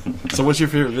 So what's your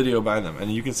favorite video by them?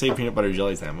 And you can say peanut butter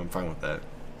jelly time. I'm fine with that.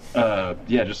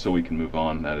 Just so we can move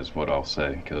on. That is what I'll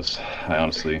say because I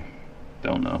honestly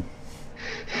don't know.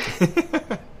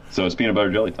 So it's peanut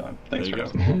butter jelly time. Thanks, there you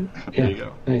guys. go. There you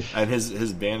go. Nice. And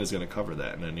his band is going to cover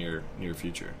that in the near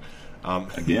future.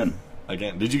 Again.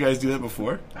 Did you guys do that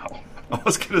before? No. I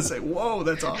was going to say, whoa,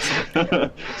 that's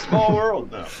awesome. Small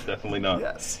world. No, definitely not.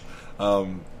 Yes.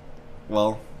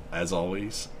 Well, as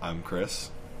always, I'm Chris.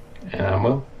 And I'm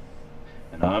Will.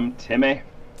 And I'm Timmy.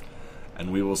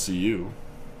 And we will see you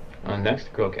On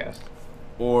next CHRILLCAST.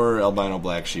 or albino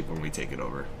black sheep when we take it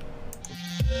over.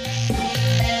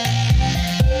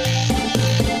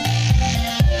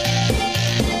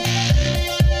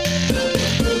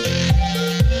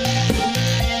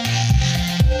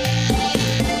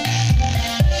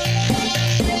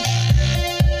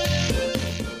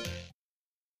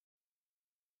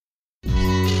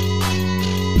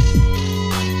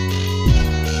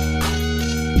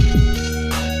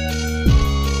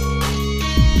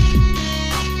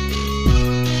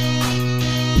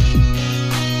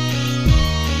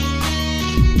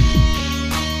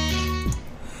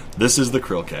 This is the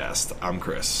CHRILLCAST. I'm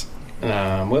Chris. And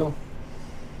I'm Will.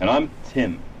 And I'm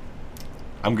Tim.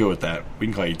 I'm good with that. We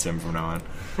can call you Tim from now on.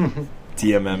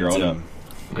 TMM Growing Tim.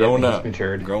 up. Growing Yeah, up. he's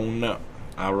matured. Growing up.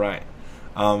 All right.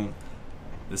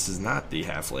 This is not the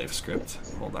Half-Life script.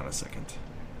 Hold on a second.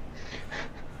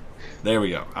 There we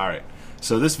go. All right.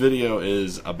 So this video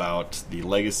is about the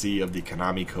legacy of the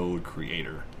Konami Code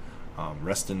creator.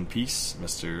 Rest in peace,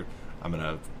 Mr. I'm going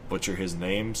to butcher his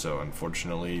name, so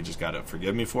unfortunately you just got to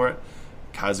forgive me for it.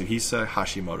 Kazuhisa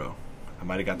Hashimoto. I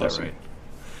might have got that Awesome.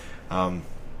 right.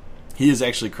 He is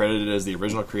actually credited as the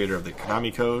original creator of the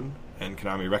Konami Code, and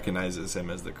Konami recognizes him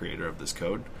as the creator of this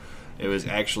code. It was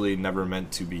actually never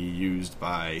meant to be used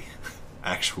by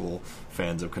actual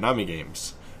fans of Konami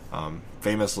games.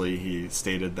 Famously, he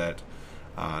stated that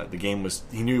the game was...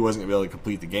 He knew he wasn't going to be able to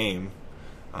complete the game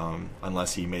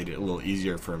unless he made it a little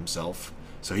easier for himself.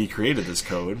 So he created this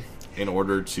code in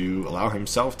order to allow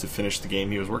himself to finish the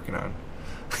game he was working on.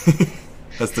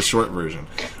 That's the short version.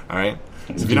 All right.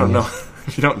 So if you don't know,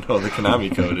 the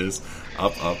Konami code is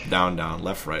up, up, down, down,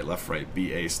 left, right,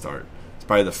 BA, start. It's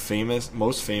probably the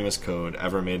most famous code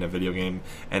ever made in a video game,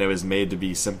 and it was made to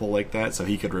be simple like that, so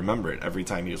he could remember it every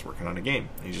time he was working on a game.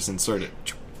 He just insert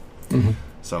it.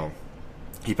 So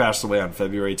he passed away on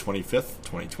February 25th,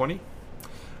 2020.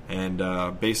 And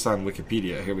based on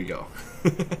Wikipedia, here we go.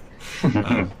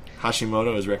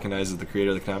 Hashimoto is recognized as the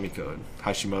creator of the Konami Code.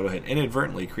 Hashimoto had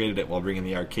inadvertently created it while bringing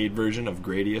the arcade version of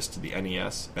Gradius to the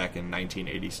NES back in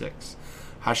 1986.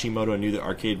 Hashimoto knew the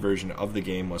arcade version of the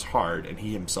game was hard, and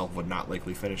he himself would not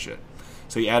likely finish it.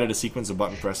 So he added a sequence of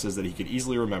button presses that he could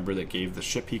easily remember that gave the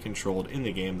ship he controlled in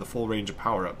the game the full range of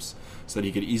power-ups, so that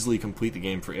he could easily complete the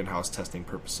game for in-house testing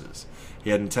purposes. He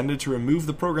had intended to remove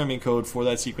the programming code for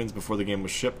that sequence before the game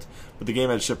was shipped, but the game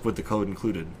had shipped with the code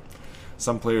included.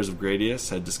 Some players of Gradius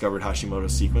had discovered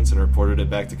Hashimoto's sequence and reported it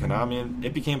back to Konami, and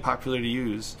it became popular to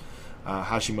use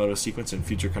Hashimoto's sequence in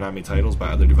future Konami titles by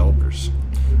other developers.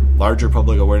 Larger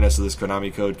public awareness of this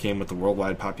Konami code came with the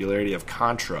worldwide popularity of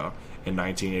Contra in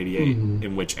 1988,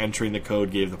 in which entering the code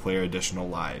gave the player additional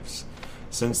lives.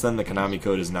 Since then, the Konami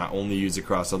code is not only used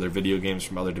across other video games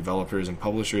from other developers and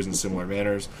publishers in similar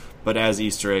manners, but as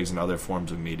Easter eggs and other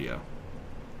forms of media.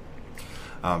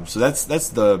 So that's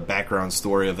the background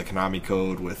story of the Konami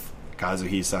code with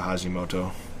Kazuhisa Hashimoto.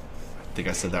 I think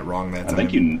I said that wrong that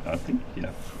time. I think,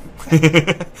 yeah.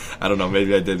 I don't know.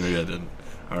 Maybe I did. Maybe I didn't.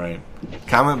 All right.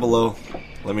 Comment below.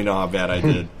 Let me know how bad I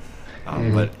did.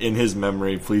 But in his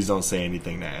memory, please don't say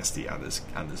anything nasty on this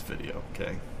video.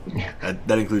 Okay.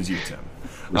 That includes you, Tim.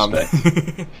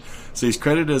 So he's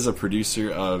credited as a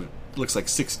producer of looks like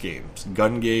 6 games: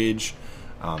 Gun Gauge,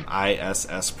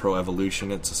 ISS Pro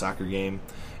Evolution. It's a soccer game.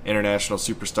 International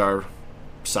Superstar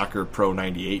Soccer Pro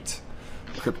 98.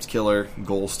 Crypt Killer,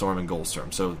 Goalstorm, and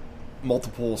Goalstorm. So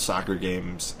multiple soccer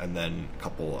games, and then a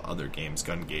couple other games,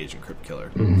 Gun Gauge and Crypt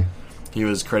Killer. He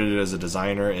was credited as a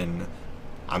designer in,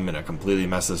 I'm going to completely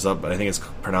mess this up, but I think it's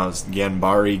pronounced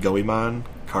Ganbare Goemon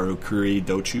Karukuri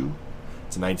Dochu.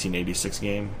 It's a 1986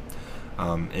 game.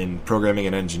 In programming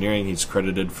and engineering, he's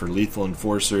credited for Lethal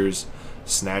Enforcers,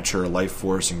 Snatcher, Life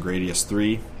Force, and Gradius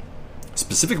 3.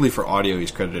 Specifically for audio,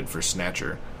 he's credited for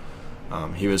Snatcher.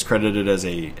 He was credited as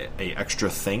a extra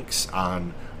thanks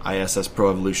on ISS Pro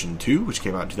Evolution 2, which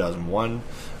came out in 2001,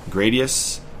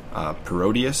 Gradius,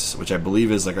 Parodius, which I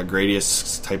believe is like a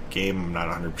Gradius type game. I'm not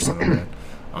 100% on that.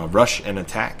 Rush and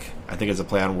Attack. I think it's a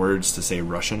play on words to say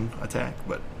Russian attack,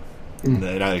 but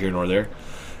neither here nor there.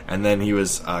 And then he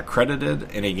was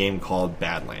credited in a game called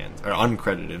Badlands, or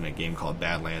uncredited in a game called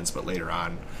Badlands, but later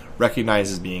on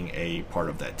recognized as being a part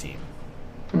of that team.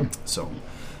 So,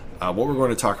 what we're going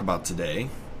to talk about today,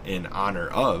 in honor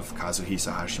of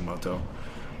Kazuhisa Hashimoto,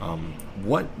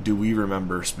 what do we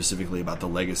remember specifically about the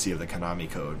legacy of the Konami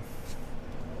code?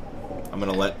 I'm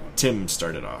going to let Tim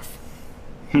start it off.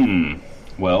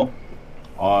 Well,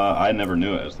 I never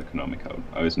knew it as the Konami code.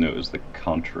 I always knew it as the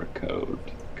Contra code,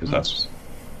 because that's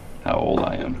how old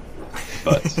I am.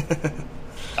 But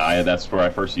that's where I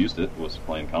first used it, was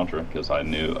playing Contra, because I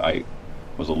knew I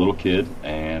was a little kid,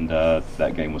 and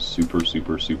that game was super,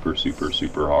 super, super, super,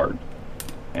 super hard.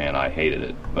 And I hated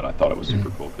it, but I thought it was super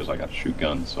cool because I got to shoot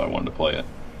guns, so I wanted to play it.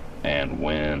 And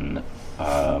when,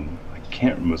 I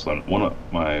can't remember, one of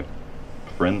my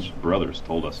friend's brothers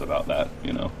told us about that,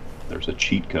 there's a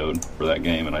cheat code for that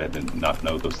game, and I did not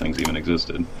know those things even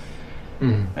existed.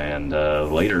 And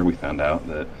later we found out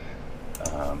that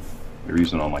we were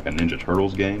using it on like a Ninja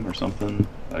Turtles game or something.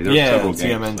 Like, there were several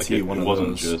games. TMNT, one it of wasn't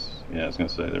those. just, I was going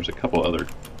to say, there's a couple other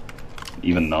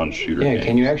even non-shooter games.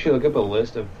 Can you actually look up a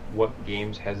list of what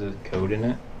games has a code in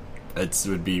it? It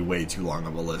would be way too long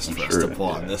of a list for us sure, to pull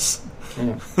on this.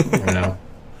 Yeah. I know.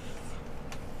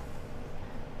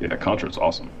 Yeah, Contra's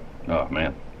awesome. Oh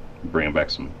man, bringing back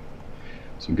some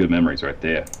good memories right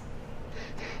there.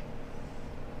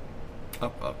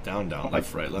 Up, up, down, down,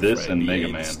 left, right, left, this right. and E8 Mega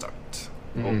Man. start.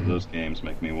 Both of those games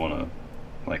make me want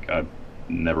to, I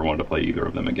never wanted to play either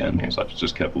of them again because I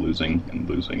just kept losing and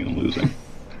losing and losing.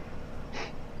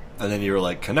 And then you were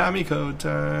like, Konami code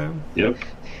time. Yep.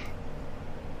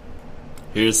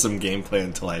 Here's some gameplay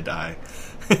until I die.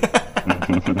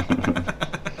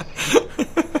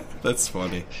 That's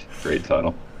funny. Great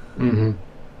title. Mm-hmm.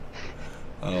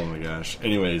 Oh my gosh.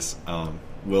 Anyways,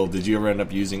 Will, did you ever end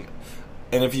up using...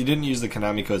 And if you didn't use the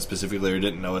Konami code specifically or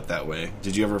didn't know it that way,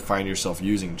 did you ever find yourself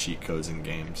using cheat codes in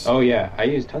games? Oh yeah, I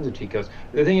use tons of cheat codes.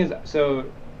 The thing is,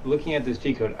 so looking at this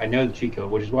cheat code, I know the cheat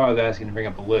code, which is why I was asking to bring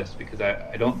up a list, because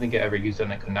I don't think I ever used it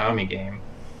in a Konami game,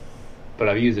 but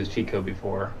I've used this cheat code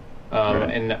before. Right.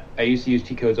 And I used to use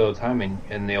cheat codes all the time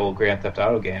in the old Grand Theft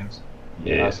Auto games.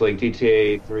 Yeah. So like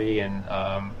GTA 3 and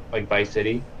like Vice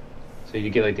City. So you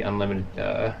get like the unlimited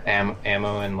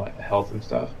ammo and like, health and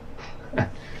stuff.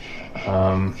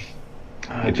 I'm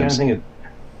trying to think of,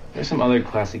 there's some other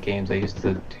classic games I used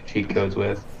to do cheat codes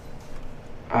with.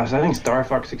 So I think Star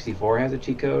Fox 64 has a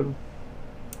cheat code.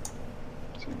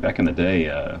 Back in the day,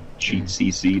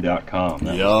 cheatcc.com.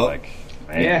 That Yup. was like,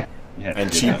 man, Yeah.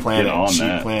 And Cheat Planet. on Cheat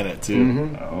that. Planet, too.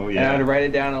 Mm-hmm. Oh And I yeah. had to write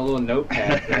it down in a little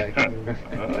notepad.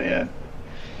 Oh yeah.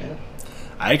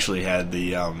 I actually had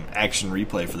the action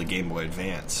replay for the Game Boy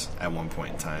Advance at one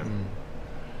point in time.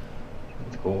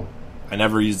 That's cool. I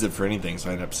never used it for anything, so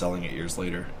I ended up selling it years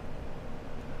later.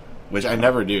 Which I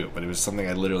never do, but it was something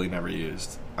I literally never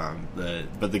used.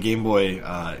 But the Game Boy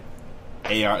AR,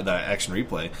 the action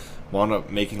replay, wound up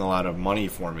making a lot of money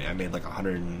for me. I made like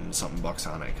 $100 and something bucks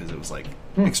on it because it was like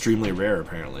extremely rare,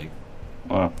 apparently.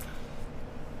 Wow.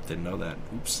 Didn't know that.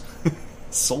 Oops.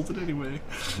 Sold it anyway.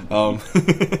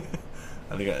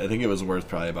 I think it was worth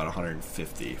probably about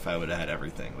 $150 if I would have had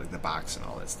everything, like the box and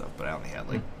all that stuff. But I only had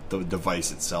like the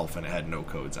device itself, and it had no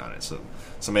codes on it. So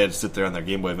somebody had to sit there on their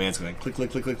Game Boy Advance going click,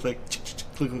 click, click, click, click, click,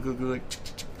 click, click, click, click.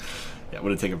 Yeah, it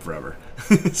would have taken forever.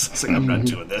 So I was like, I'm not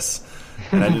doing this.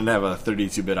 And I didn't have a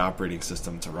 32-bit operating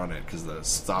system to run it because the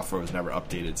software was never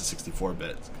updated to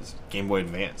 64-bit. Because Game Boy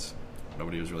Advance,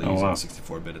 nobody was really using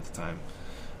 64-bit at the time.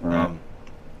 Right.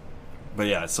 But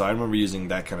yeah, so I remember using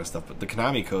that kind of stuff. But the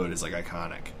Konami code is like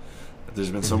iconic. There's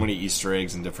been so many Easter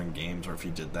eggs in different games where if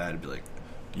you did that, it'd be like,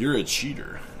 you're a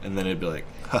cheater. And then it'd be like,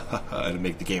 ha ha ha, it'd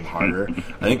make the game harder.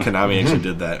 I think Konami actually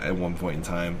did that at one point in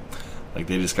time. Like,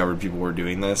 they discovered people were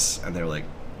doing this, and they were like,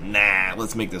 nah,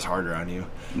 let's make this harder on you.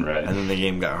 Right. And then the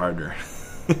game got harder.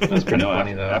 That's pretty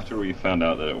funny, though. After we found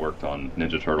out that it worked on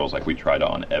Ninja Turtles, like we tried it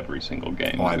on every single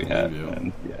game I that we had,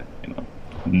 believe you. and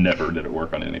never did it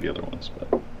work on any of the other ones.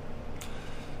 But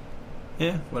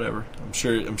Yeah, whatever. I'm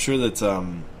sure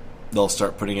that they'll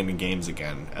start putting it in games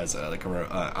again as a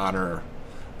honor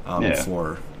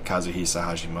for Kazuhisa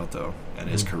Hashimoto and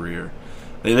his career.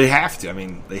 They have to. I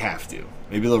mean, they have to.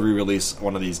 Maybe they'll re-release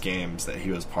one of these games that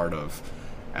he was part of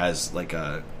as like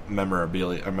a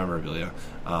memorabilia,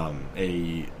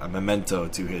 a memento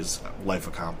to his life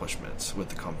accomplishments with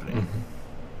the company. Mm-hmm.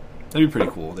 That'd be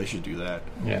pretty cool. They should do that.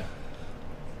 Yeah.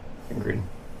 Agreed.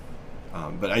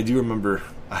 But I do remember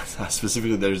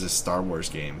specifically there's this Star Wars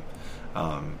game,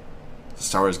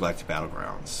 Star Wars Galactic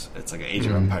Battlegrounds. It's like an Age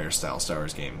of Empires style Star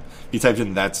Wars game. If you typed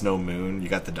in "That's no moon," you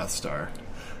got the Death Star.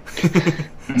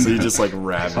 So you just like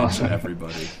ravage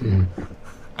everybody.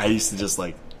 I used to just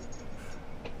like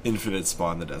infinite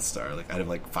spawn the Death Star. Like I'd have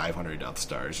like 500 Death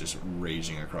Stars just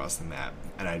raging across the map,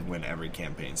 and I'd win every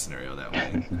campaign scenario that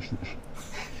way.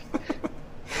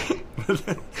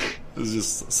 It was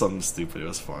just something stupid. It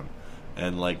was fun,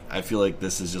 and like I feel like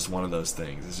this is just one of those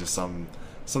things. It's just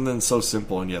something so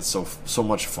simple and yet so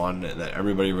much fun that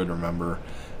everybody would remember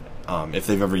if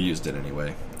they've ever used it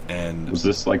anyway. And was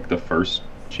this like the first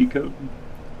cheat code?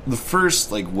 The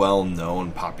first like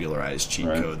well-known popularized cheat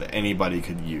code that anybody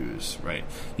could use, right?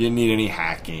 You didn't need any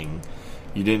hacking.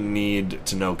 You didn't need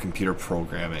to know computer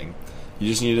programming. You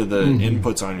just needed the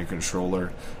inputs on your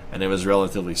controller, and it was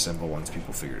relatively simple once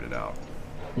people figured it out.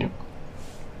 Yep.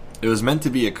 It was meant to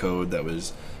be a code that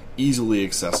was easily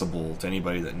accessible to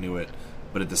anybody that knew it,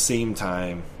 but at the same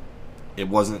time, it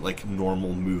wasn't like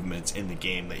normal movements in the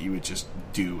game that you would just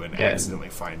do and accidentally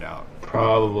find out.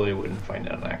 Probably wouldn't find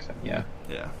out an accident. Yeah.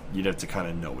 Yeah, you'd have to kind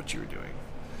of know what you were doing.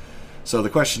 So the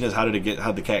question is, how'd the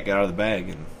cat get out of the bag?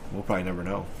 And we'll probably never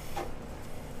know.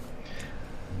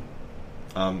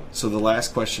 So the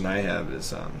last question I have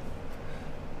is,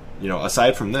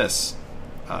 aside from this,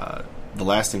 the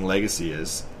lasting legacy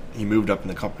is he moved up in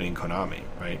the company in Konami,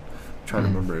 right? I'm trying to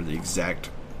remember the exact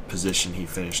position he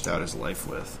finished out his life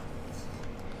with.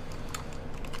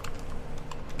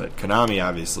 But Konami,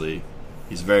 obviously,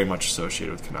 he's very much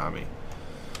associated with Konami.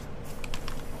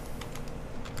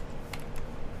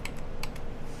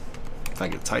 If I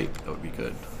could type, that would be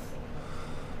good.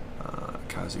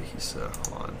 Kazuhisa,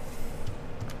 hold on.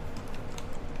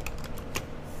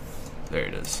 There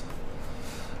it is.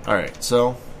 Alright,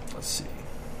 so, let's see.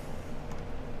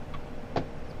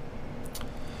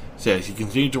 So yeah, he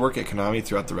continued to work at Konami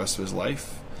throughout the rest of his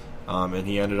life. And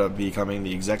he ended up becoming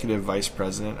the executive vice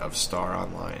president of Star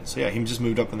Online. So yeah, he just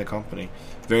moved up in the company.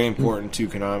 Very important to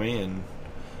Konami, and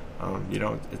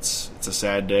it's a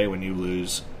sad day when you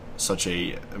lose such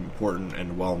a important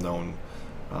and well-known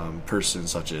person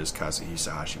such as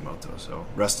Kazuhisa Hashimoto. So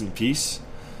rest in peace.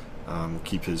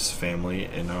 Keep his family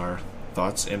in our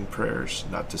thoughts and prayers.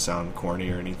 Not to sound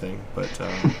corny or anything, but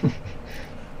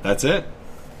that's it.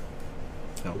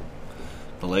 So,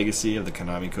 the legacy of the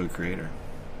Konami Code creator.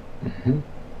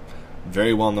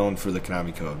 Very well known for the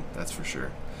Konami Code, that's for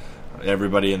sure.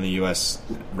 Everybody in the U.S.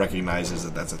 recognizes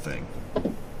that that's a thing,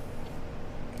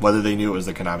 whether they knew it was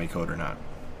the Konami Code or not.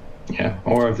 Yeah,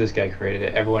 or if this guy created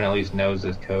it, everyone at least knows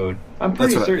this code. I'm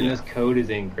pretty certain this code is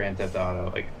in Grand Theft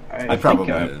Auto. Like, I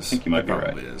probably is. I think you might be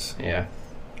right. Is. Yeah.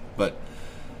 But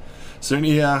is there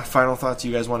any final thoughts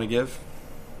you guys want to give?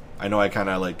 I know I kind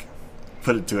of like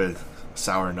put it to a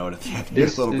sour note at the end.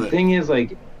 The thing is,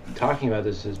 like, talking about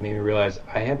this has made me realize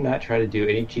I have not tried to do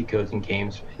any cheat codes in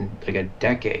games in like a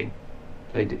decade.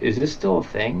 Like, is this still a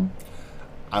thing?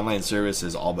 Online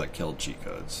services all but killed cheat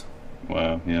codes.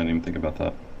 Wow, yeah, I didn't even think about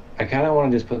that. I kind of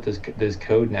want to just put this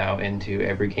code now into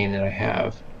every game that I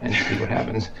have and see what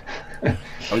happens. I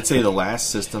would say the last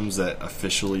systems that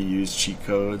officially used cheat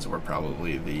codes were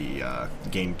probably the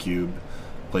GameCube,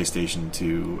 PlayStation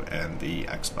 2, and the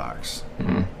Xbox.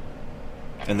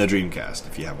 And the Dreamcast,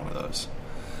 if you have one of those.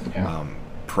 Yeah.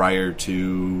 Prior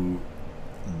to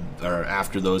or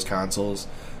after those consoles,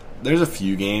 there's a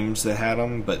few games that had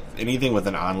them, but anything with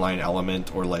an online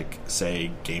element or, like,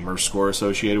 say, gamer score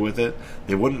associated with it,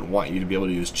 they wouldn't want you to be able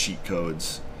to use cheat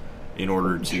codes in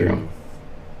order to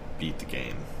beat the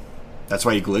game. That's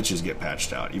why glitches get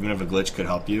patched out. Even if a glitch could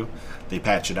help you, they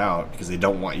patch it out because they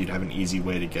don't want you to have an easy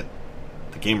way to get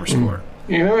the gamer score.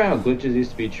 You remember how glitches used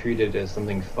to be treated as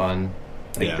something fun?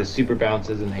 Like the super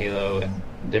bounces in Halo and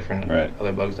different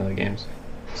other bugs in the games.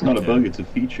 It's not a bug, it's a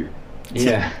feature.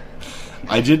 Yeah.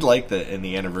 I did like that in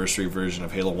the anniversary version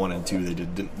of Halo 1 and 2, they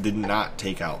did not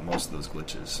take out most of those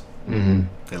glitches.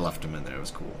 They left them in there. It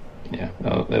was cool. Yeah,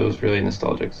 that was really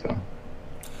nostalgic. So,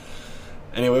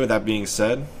 anyway, with that being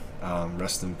said,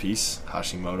 rest in peace,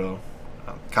 Hashimoto,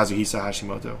 Kazuhisa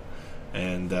Hashimoto.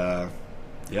 And,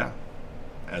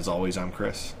 as always, I'm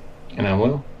Chris. And I'm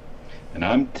Will. And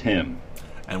I'm Tim.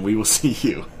 And we will see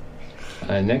you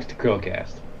next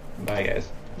CHRILLCAST. Bye, guys.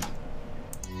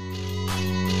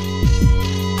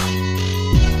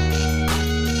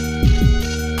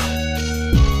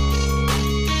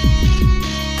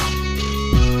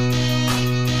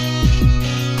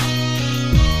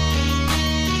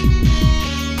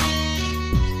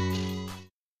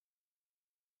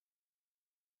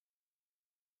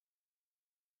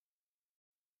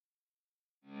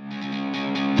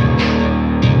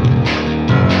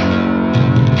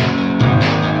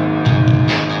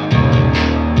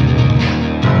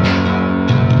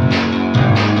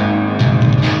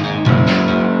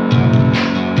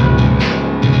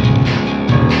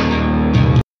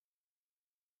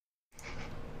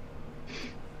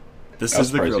 This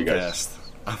is the CHRILLCAST.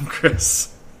 I'm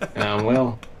Chris. And I'm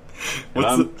Will. And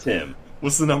I'm Tim.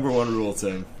 What's the number one rule,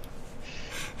 Tim?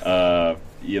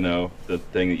 You know, the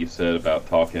thing that you said about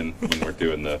talking when we're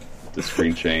doing the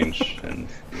screen change. And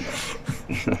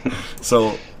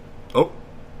So,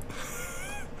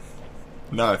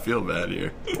 now I feel bad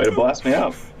here. Way to blast me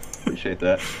out. Appreciate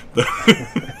that.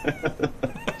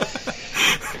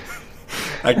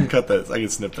 I can cut that. I can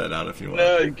snip that out if you want.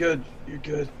 No, you're good. You're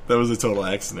good. That was a total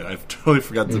accident. I totally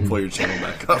forgot to pull your channel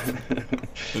back up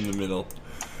in the middle.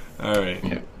 All right.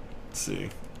 Yep. Let's see.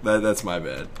 That's my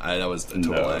bad. That was a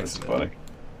total accident. That's funny.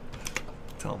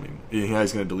 Tell me. Yeah,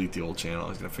 he's going to delete the old channel.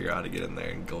 He's going to figure out how to get in there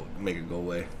and make it go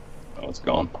away. Oh, it's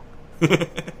gone. All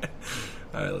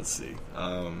right, let's see.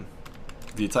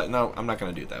 No, I'm not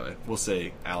going to do it that way. We'll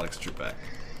say Alex Trebek.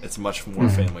 It's much more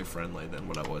family friendly than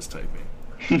what I was typing.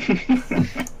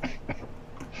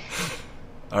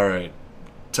 All right.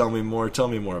 Tell me more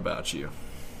about you.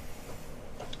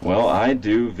 Well, I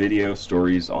do video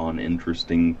stories on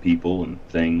interesting people and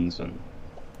things, and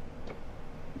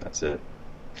that's it.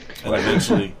 And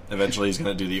eventually he's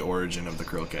going to do the origin of the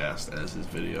CHRILLCAST as his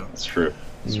video. That's true.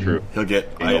 It's true. He'll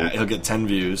get 10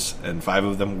 views, and 5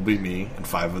 of them will be me, and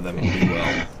 5 of them will be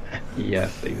Will.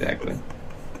 Yes, exactly.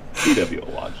 CW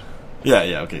will watch.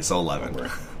 Yeah, okay, so 11.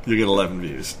 You'll get 11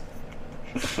 views.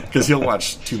 Because he'll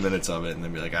watch 2 minutes of it and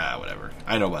then be like, whatever.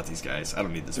 I know about these guys. I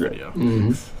don't need this video.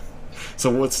 Mm-hmm. So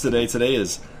what's today? Today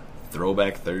is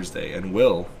Throwback Thursday, and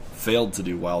Will failed to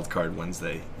do Wild Card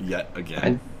Wednesday yet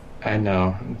again. I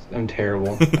know. I'm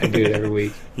terrible. I do it every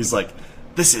week. He's like,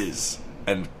 this is...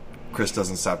 And Chris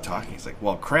doesn't stop talking. He's like,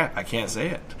 well, crap, I can't say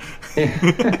it.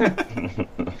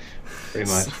 Pretty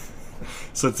much.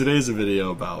 So today's a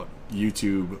video about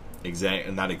YouTube,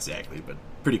 not exactly, but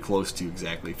pretty close to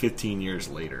exactly 15 years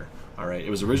later. All right, it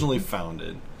was originally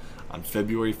founded on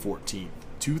February 14th,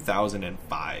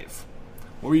 2005.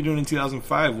 What were you doing in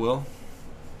 2005, Will?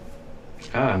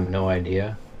 I have no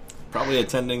idea. Probably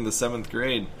attending the 7th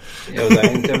grade. Yeah, was I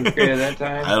in 7th grade at that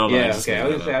time? I don't know. Yeah, okay. I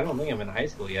was gonna say I don't think I'm in high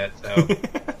school yet. So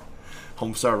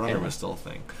Homestar Runner was still a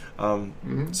thing.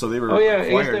 So they were. Oh yeah, acquired.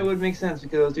 I guess that would make sense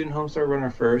because I was doing Homestar Runner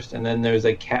first, and then there's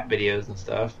like cat videos and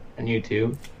stuff on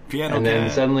YouTube. And then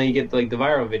suddenly you get like the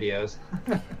viral videos.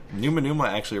 Numa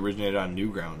actually originated on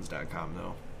Newgrounds.com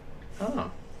though.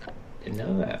 Oh, didn't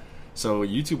know that. So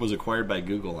YouTube was acquired by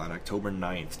Google on October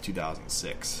 9th,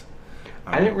 2006.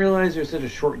 I didn't realize there was such a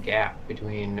short gap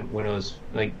between when it was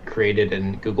like created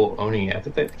and Google owning it. I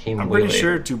thought that came. I'm way pretty later.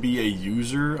 sure to be a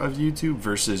user of YouTube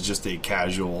versus just a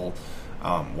casual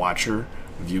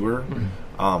viewer,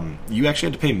 you actually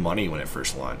had to pay money when it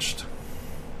first launched.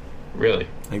 Really?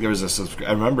 I think there was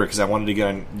I remember because I wanted to get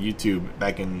on YouTube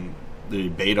back in the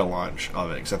beta launch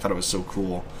of it because I thought it was so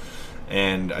cool,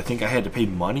 and I think I had to pay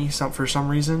money for some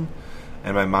reason.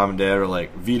 And my mom and dad were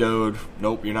like, vetoed.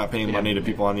 Nope, you're not paying money to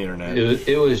people on the internet.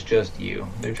 It was just you.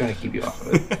 They're trying to keep you off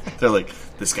of it. They're like,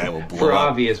 this guy will blow for up.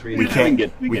 obvious reasons.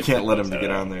 We can't let him to get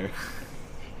on there.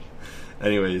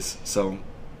 Anyways, so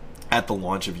at the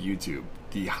launch of YouTube,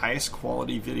 the highest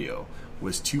quality video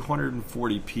was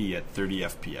 240p at 30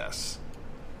 FPS.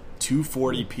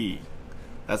 240p.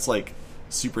 That's like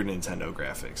Super Nintendo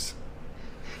graphics.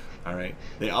 All right,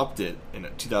 they upped it in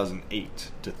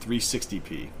 2008 to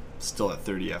 360p. Still at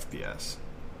 30 FPS.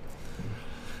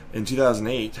 In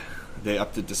 2008, they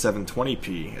upped it to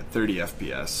 720p at 30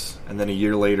 FPS, and then a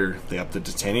year later, they upped it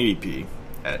to 1080p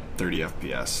at 30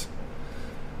 FPS.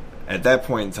 At that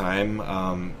point in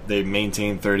time, they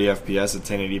maintained 30 FPS at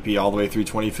 1080p all the way through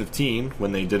 2015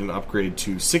 when they did an upgrade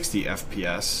to 60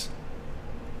 FPS,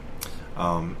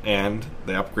 and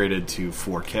they upgraded to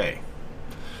 4K.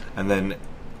 And then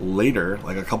later,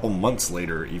 like a couple months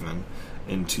later even,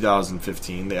 in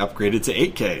 2015, they upgraded to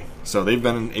 8K. So they've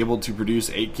been able to produce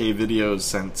 8K videos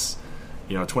since,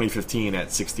 2015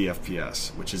 at 60 FPS,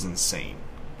 which is insane.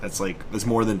 That's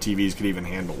more than TVs could even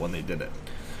handle when they did it.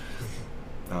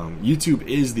 YouTube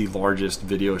is the largest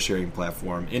video sharing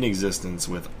platform in existence,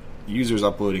 with users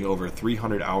uploading over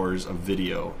 300 hours of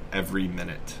video every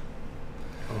minute.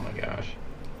 Oh my gosh.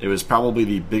 It was probably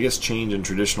the biggest change in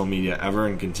traditional media ever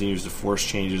and continues to force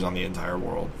changes on the entire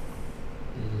world.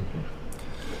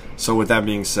 So with that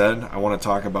being said, I want to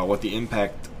talk about what the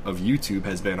impact of YouTube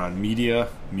has been on media,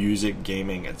 music,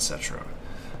 gaming, etc.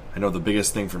 I know the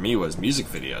biggest thing for me was music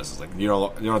videos. It's like you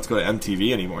don't have to go to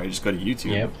MTV anymore. You just go to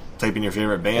YouTube, Yep. Type in your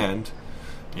favorite band,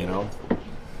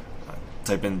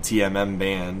 type in TMM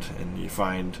band, and you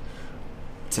find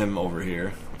Tim over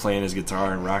here playing his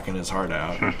guitar and rocking his heart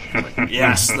out. Like,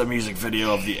 yes, the music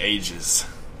video of the ages.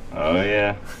 Oh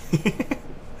yeah.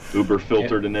 Uber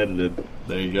filtered and edited.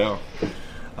 There you go.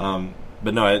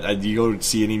 But no, you go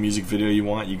see any music video you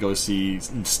want. You go see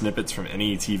snippets from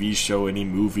any TV show, any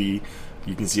movie.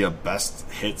 You can see a best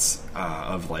hits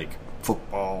of like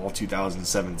football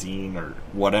 2017 or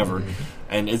whatever,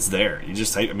 and it's there. You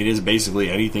just type. I mean, it's basically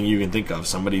anything you can think of.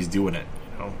 Somebody's doing it.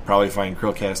 You know, probably find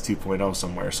CHRILLCAST 2.0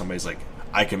 somewhere. Somebody's like,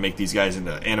 I can make these guys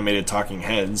into animated talking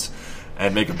heads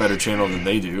and make a better channel than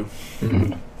they do.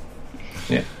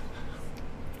 Yeah.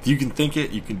 If you can think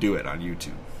it, you can do it on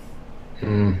YouTube.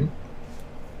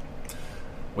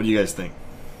 What do you guys think?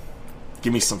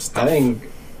 Give me some stuff.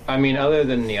 I mean, other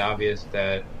than the obvious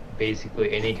that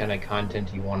basically any kind of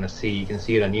content you want to see, you can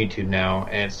see it on YouTube now,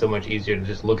 and it's so much easier to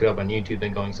just look it up on YouTube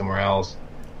than going somewhere else.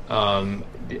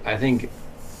 I think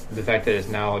the fact that it's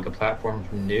now like a platform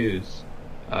for news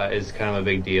is kind of a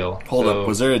big deal. Hold up,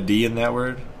 was there a D in that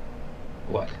word?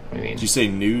 What? What do you mean? Did you say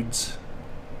nudes?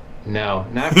 No,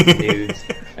 not for nudes.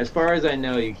 As far as I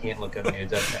know, you can't look up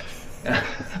nudes.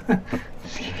 Okay.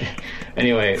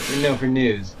 Anyway, no, for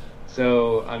news.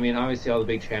 So, I mean, obviously all the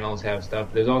big channels have stuff.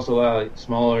 There's also a lot of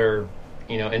smaller,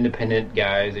 independent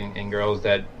guys and girls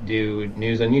that do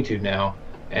news on YouTube now.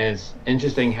 And it's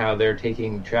interesting how they're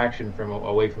taking traction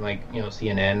away from like,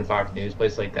 CNN, Fox News,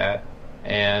 places like that.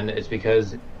 And it's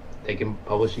because they can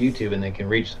publish to YouTube and they can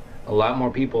reach a lot more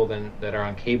people that are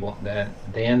on cable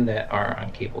than that are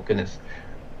on cable. Goodness,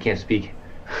 can't speak.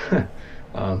 But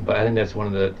I think that's one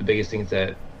of the biggest things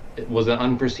that it was an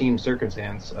unforeseen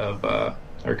circumstance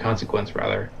or consequence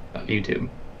rather, of YouTube.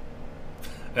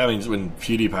 I mean, when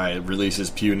PewDiePie releases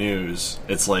Pew News,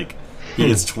 it's like he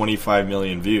gets 25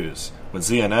 million views. When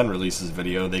CNN releases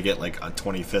video, they get like a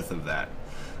 25th of that.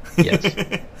 Yes.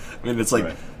 I mean, it's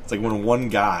like when one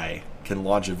guy can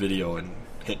launch a video and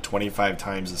hit 25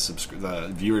 times the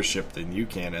viewership than you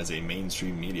can as a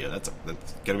mainstream media. That's going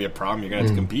to be a problem you're going to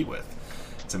have to compete with.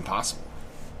 It's impossible.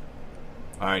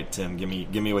 All right, Tim, give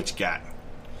me what you got.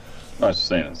 I was just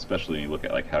saying, especially when you look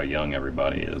at like how young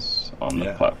everybody is on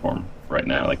the platform right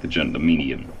now, like the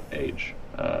medium age.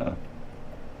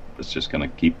 It's just going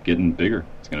to keep getting bigger.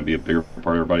 It's going to be a bigger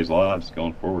part of everybody's lives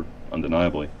going forward,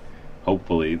 undeniably.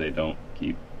 Hopefully, they don't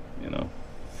keep,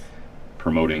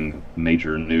 promoting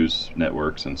major news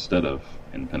networks instead of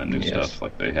independent news stuff,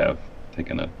 like they have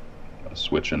taken a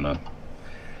switch in the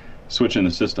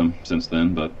system since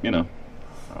then. But I don't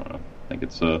know. I think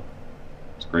it's a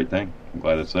great thing. I'm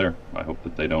glad it's there. I hope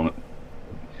that they don't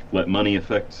let money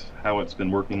affect how it's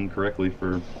been working correctly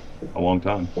for a long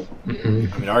time. I mean,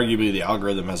 arguably the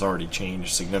algorithm has already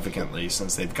changed significantly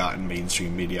since they've gotten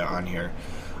mainstream media on here.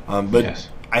 But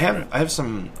I have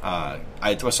some. I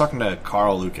was talking to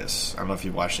Carl Lucas. I don't know if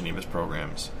you've watched any of his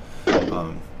programs,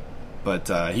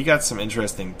 but he got some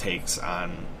interesting takes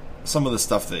on some of the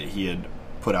stuff that he had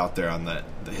put out there on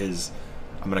his.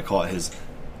 I'm going to call it his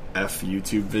F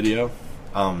YouTube video.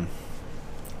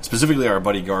 Specifically, our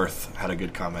buddy Garth had a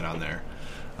good comment on there,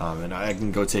 and I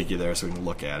can go take you there so we can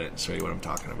look at it and show you what I'm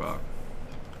talking about.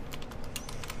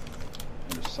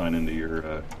 Just sign into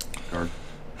your card.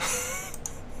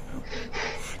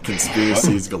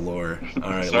 Conspiracies galore. All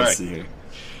right, let's see here.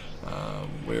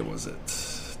 Where was it?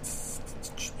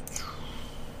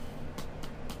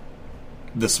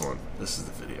 This one. This is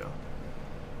the video.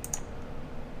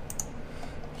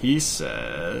 He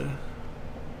said...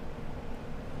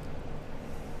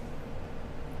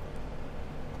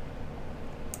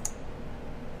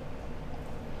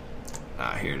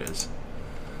 here it is.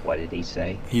 What did he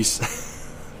say? Who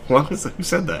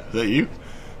said that? Is that you?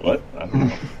 What? I don't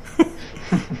know.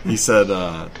 He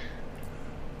said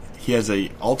he has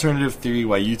a alternative theory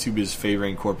why YouTube is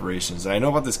favoring corporations. And I know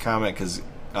about this comment because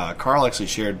Carl actually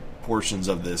shared portions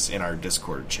of this in our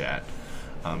Discord chat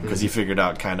because he figured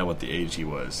out kind of what the age he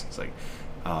was. It's like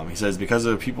he says, because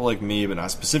of people like me, but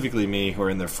not specifically me, who are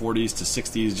in their 40s to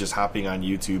 60s just hopping on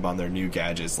YouTube on their new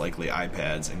gadgets, likely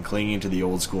iPads, and clinging to the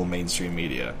old school mainstream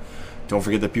media. Don't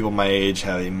forget that people my age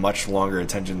have a much longer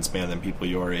attention span than people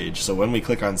your age. So when we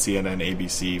click on CNN,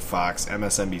 ABC, Fox,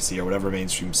 MSNBC, or whatever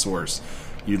mainstream source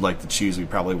you'd like to choose, we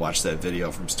probably watch that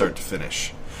video from start to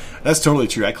finish. That's totally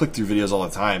true. I click through videos all the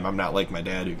time. I'm not like my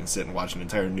dad who can sit and watch an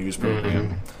entire news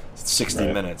program. It's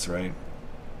 60 minutes, right?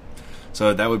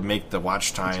 So that would make the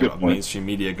watch time of mainstream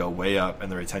media go way up,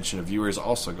 and the retention of viewers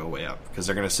also go way up because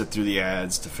they're going to sit through the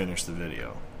ads to finish the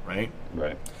video, right?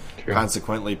 Right. True.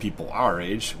 Consequently, people our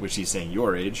age, which he's saying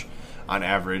your age, on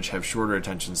average have shorter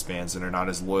attention spans and are not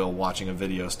as loyal watching a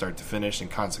video start to finish, and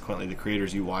consequently the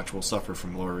creators you watch will suffer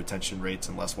from lower retention rates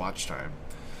and less watch time.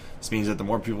 This means that the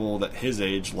more people that his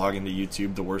age log into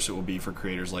YouTube, the worse it will be for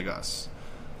creators like us.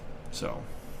 So...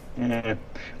 I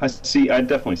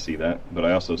definitely see that, but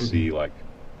I also see like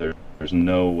there's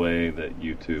no way that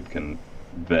YouTube can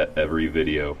vet every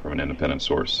video from an independent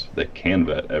source that can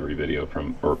vet every video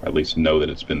from, or at least know that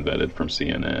it's been vetted from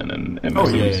CNN and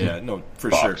MSNBC. Yeah. No,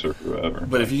 for Fox sure. Or whoever.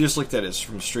 But if you just looked at it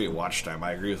from straight watch time,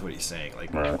 I agree with what he's saying.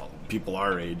 Like, Right. people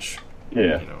our age,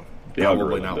 Yeah. you know, The probably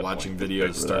algorithm not definitely watching takes videos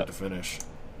over start that. to finish.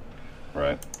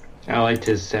 Right. I liked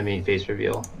his semi-face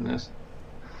reveal in this.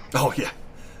 Oh, yeah.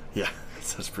 Yeah,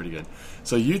 that's pretty good.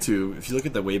 So YouTube, if you look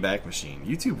at the Wayback Machine,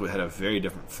 YouTube had a very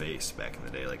different face back in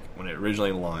the day. Like, when it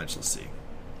originally launched, let's see.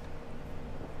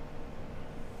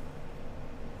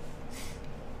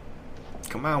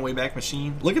 Come on, Wayback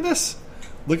Machine. Look at this.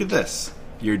 Look at this.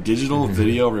 Your digital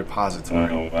video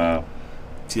repository. Oh, wow.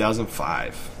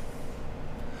 2005.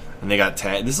 And they got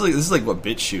tagged. This is like what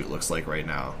BitChute looks like right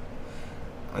now.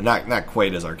 Not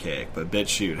quite as archaic, but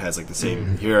BitChute has like the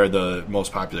same. Here are the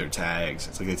most popular tags.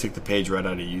 It's like they took the page right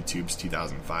out of YouTube's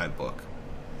 2005 book.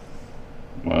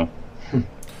 Wow.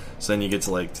 So then you get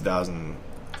to like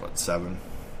 2007,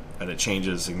 and it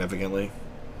changes significantly.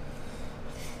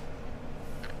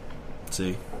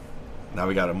 See, now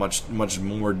we got a much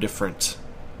more different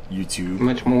YouTube.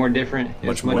 Much more different.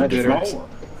 Much It's more gooder.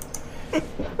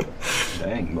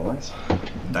 Dang, boys.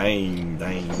 Dang.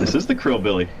 This is the Krill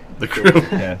Billy. The crew.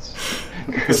 Yes.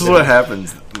 This is what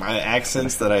happens. My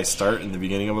accents that I start in the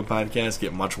beginning of a podcast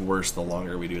get much worse the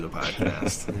longer we do the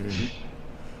podcast.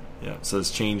 Yeah, so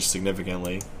it's changed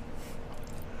significantly.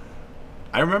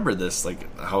 I remember this,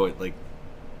 like how it like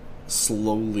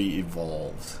slowly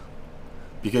evolved,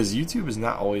 because YouTube has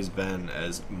not always been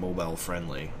as mobile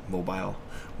friendly as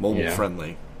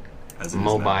it is now.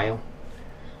 Mobile.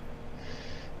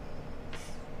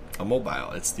 A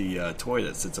mobile. It's the toy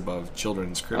that sits above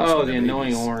children's cribs. Oh, when the they're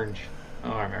annoying babies. orange. Oh,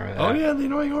 I remember that. Oh yeah, the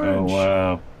annoying Oh, orange.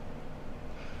 wow.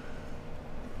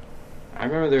 I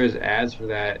remember there was ads for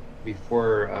that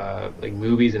before, like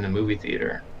movies in the movie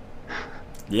theater.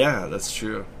 Yeah, that's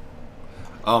true.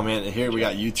 Oh man, and here we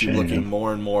got YouTube looking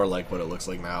more and more like what it looks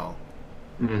like now.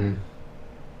 Mm-hmm.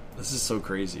 This is so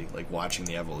crazy, like watching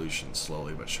the evolution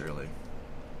slowly but surely.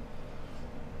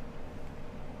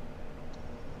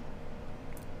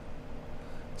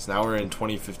 So now we're in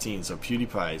 2015, so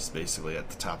PewDiePie is basically at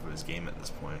the top of his game at this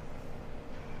point.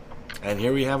 And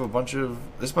here we have a bunch of...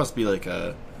 This must be like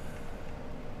a...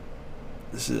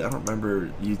 This is... I don't remember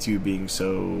YouTube being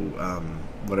so...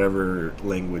 whatever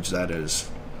language that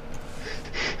is.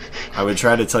 I would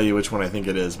try to tell you which one I think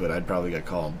it is, but I'd probably get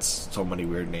called so many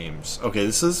weird names. Okay,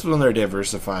 this is when they're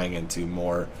diversifying into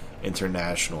more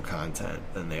international content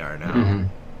than they are now.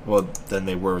 Mm-hmm. Well, than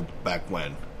they were back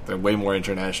when. They're way more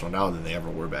international now than they ever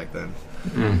were back then.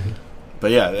 Mm-hmm. But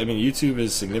yeah, I mean, YouTube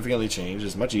has significantly changed.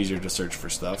 It's much easier to search for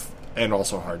stuff, and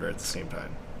also harder at the same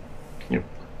time. Yep.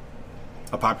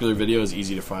 A popular video is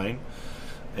easy to find,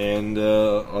 and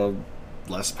a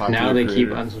less popular Now they keep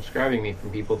creator- unsubscribing me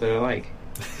from people that I like.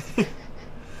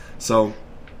 So,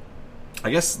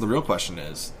 I guess the real question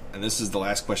is, and this is the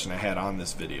last question I had on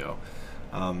this video,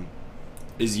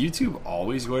 is YouTube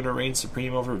always going to reign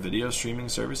supreme over video streaming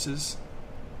services?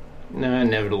 No,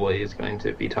 inevitably it's going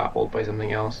to be toppled by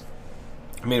something else.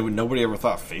 I mean, nobody ever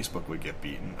thought Facebook would get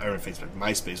beaten, or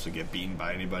MySpace would get beaten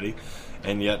by anybody,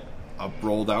 and yet up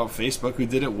rolled out Facebook, who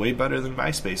did it way better than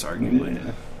MySpace, arguably.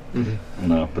 Yeah. Mm-hmm.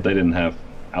 No, but they didn't have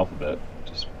Alphabet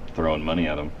just throwing money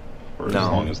at them for as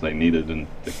long as they needed, and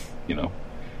you know,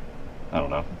 I don't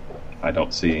know. I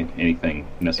don't see anything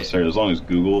necessarily as long as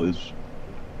Google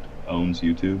owns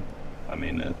YouTube. I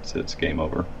mean, it's game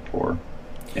over for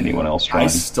anyone else trying. I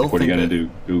still what are you think going to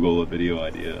do? Google a video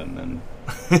idea and then?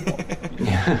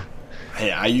 Yeah.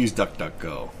 Hey, I use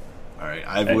DuckDuckGo. All right,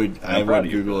 I Hey, avoid I'm proud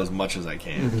of you Google for as that. much as I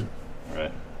can. All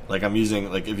right. Like I'm using,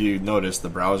 like if you notice, the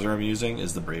browser I'm using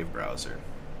is the Brave browser.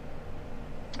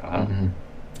 Mm-hmm.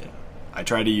 Yeah, I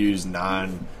try to use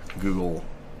non-Google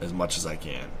as much as I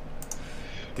can.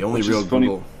 The only Which real is funny.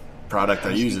 Google product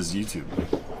I use is YouTube.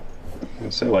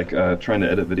 So like trying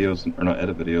to edit videos, or not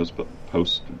edit videos, but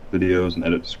post videos and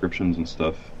edit descriptions and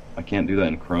stuff. I can't do that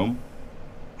in Chrome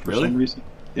for Really? some reason.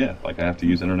 Yeah, like I have to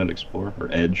use Internet Explorer or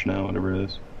Edge now, whatever it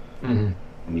is. Mm-hmm.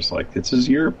 I'm just like, this is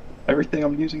everything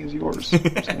I'm using is yours. So,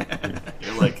 yeah.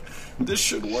 You're like, this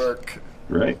should work.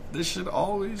 Right? This should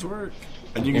always work.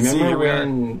 And you You can see here remember we are.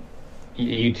 when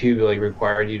YouTube like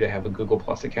required you to have a Google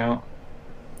Plus account?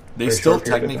 They for a still short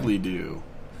period of technically do,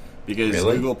 because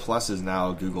Really? Google Plus is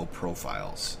now Google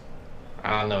Profiles.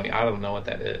 I don't know. I don't know what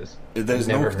that is. There's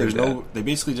I've never no, there's heard no. They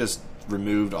basically just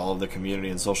removed all of the community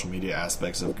and social media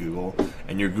aspects of Google,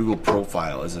 and your Google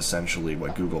profile is essentially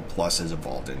what Google Plus has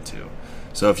evolved into.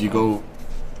 So if you go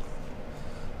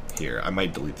here, I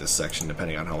might delete this section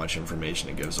depending on how much information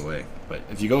it gives away. But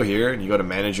if you go here and you go to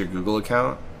manage your Google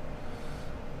account,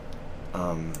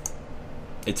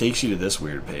 it takes you to this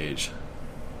weird page.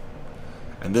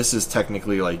 And this is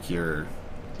technically like your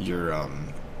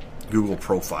Google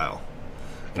profile.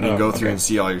 And you go through and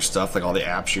see all your stuff, like all the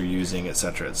apps you're using,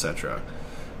 etc., etc.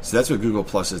 So that's what Google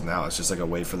Plus is now. It's just like a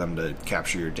way for them to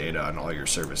capture your data on all your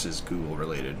services Google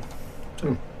related.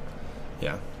 So,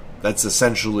 yeah. That's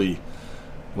essentially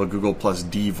what Google Plus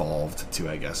devolved to,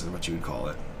 I guess, is what you would call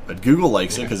it. But Google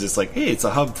likes it because it's like, hey, it's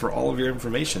a hub for all of your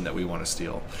information that we want to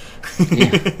steal.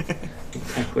 Yeah,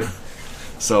 exactly.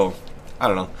 So, I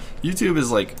don't know. YouTube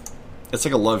is like, it's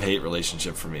like a love-hate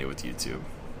relationship for me with YouTube.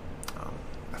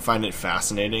 I find it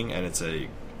fascinating, and it's a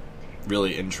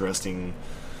really interesting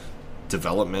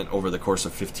development over the course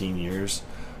of 15 years.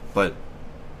 But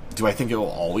do I think it will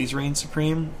always reign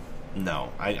supreme?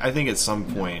 No. I think at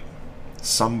some point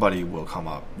somebody will come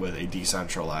up with a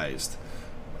decentralized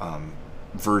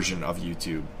version of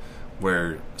YouTube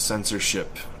where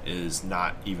censorship is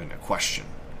not even a question.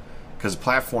 Because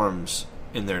platforms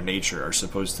in their nature are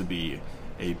supposed to be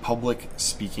a public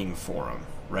speaking forum,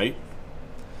 right?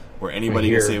 Where anybody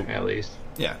can say, at least.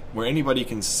 Yeah, where anybody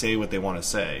can say what they want to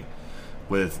say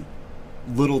with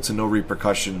little to no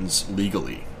repercussions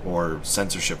legally or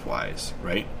censorship-wise,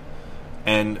 right?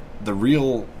 And the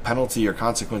real penalty or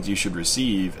consequence you should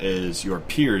receive is your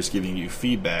peers giving you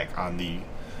feedback on the...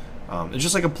 it's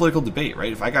just like a political debate,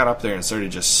 right? If I got up there and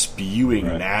started just spewing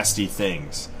nasty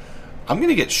things, I'm going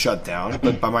to get shut down,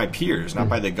 but by my peers, not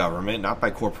by the government, not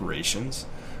by corporations,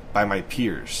 by my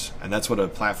peers. And that's what a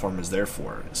platform is there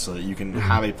for, so that you can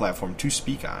have a platform to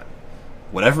speak on.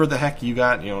 Whatever the heck you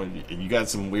got, you got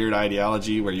some weird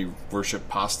ideology where you worship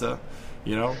pasta,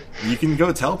 you can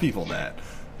go tell people that.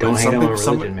 Don't hate on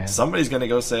religion, man. Somebody's going to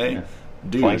go say,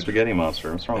 dude. Flying spaghetti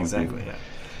monster, what's wrong with you? Exactly, yeah.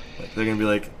 They're going to be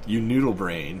like, you noodle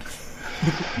brain.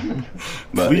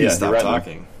 But, Please stop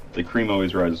talking. The cream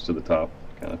always rises to the top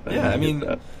kind of thing. Yeah, I mean,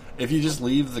 if you just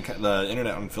leave the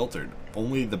internet unfiltered,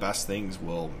 only the best things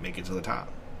will make it to the top.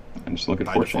 And just look at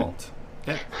by Fortune. default.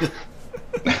 Yeah.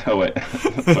 Oh, wait.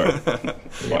 Sorry.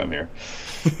 That's why I'm here.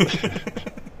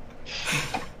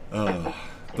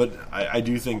 But I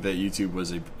do think that YouTube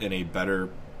was in a better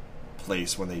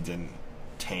place when they didn't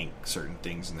tank certain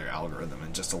things in their algorithm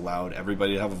and just allowed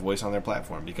everybody to have a voice on their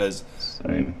platform. Because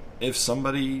if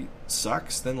somebody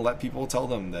sucks, then let people tell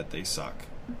them that they suck.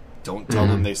 Don't tell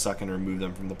them they suck and remove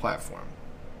them from the platform.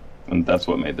 And that's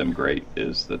what made them great,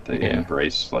 is that they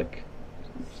embrace like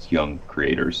young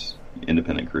creators,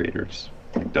 independent creators.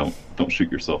 Like, don't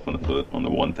shoot yourself in the foot on the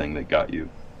one thing that got you.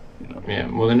 Yeah,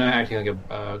 well, they're not acting like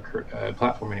a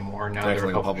platform anymore. Now they're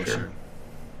like a publisher.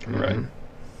 Right.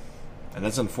 And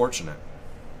that's unfortunate.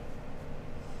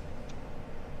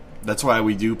 That's why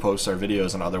we do post our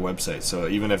videos on other websites. So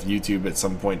even if YouTube at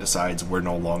some point decides we're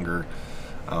no longer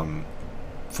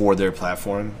for their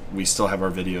platform, we still have our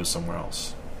videos somewhere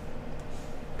else.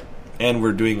 And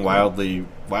we're doing wildly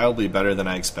better than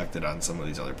I expected on some of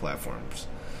these other platforms.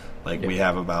 Like, we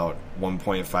have about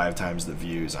 1.5 times the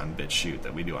views on BitChute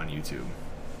that we do on YouTube.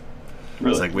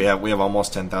 Really? It's like we have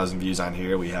almost 10,000 views on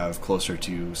here. We have closer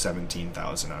to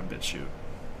 17,000 on BitChute.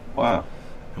 Wow.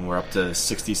 And we're up to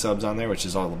 60 subs on there, which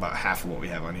is all about half of what we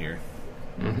have on here.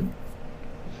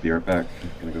 Be right back.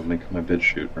 I'm gonna go make my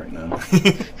BitChute right now.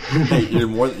 Hey, you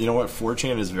know what?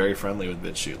 4chan is very friendly with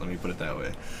BitChute. Let me put it that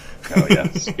way. Oh yeah,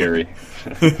 it's scary.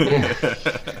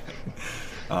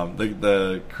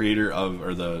 The creator of,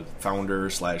 or the founder /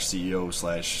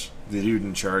 CEO / the dude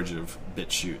in charge of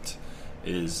BitChute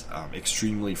is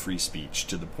extremely free speech,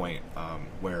 to the point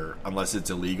where unless it's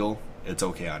illegal, it's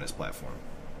okay on his platform.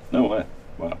 No way.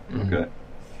 Wow. Okay.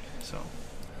 So,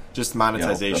 just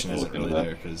monetization I'll isn't definitely really look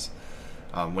there, because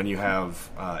when you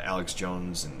have Alex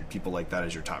Jones and people like that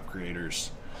as your top creators,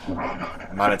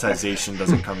 monetization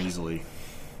doesn't come easily.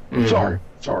 I'm sorry.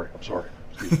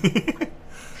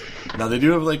 Now they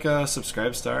do have like a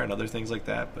Subscribe Star and other things like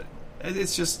that, but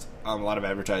it's just a lot of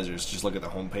advertisers just look at the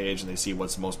homepage and they see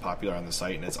what's most popular on the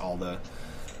site, and it's all the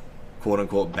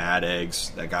quote-unquote bad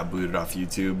eggs that got booted off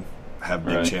YouTube have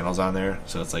big channels on there.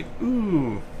 So it's like,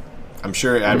 ooh. I'm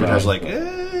sure advertisers are like,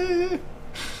 eh.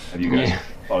 Have you guys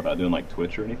thought about doing like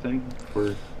Twitch or anything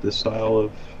for this style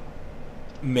of...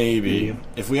 Maybe.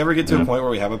 If we ever get to a point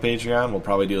where we have a Patreon, we'll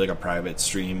probably do like a private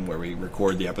stream where we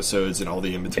record the episodes and all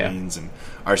the in-betweens, and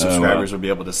our subscribers will be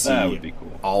able to see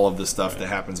all of the stuff that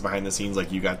happens behind the scenes,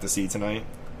 like you got to see tonight.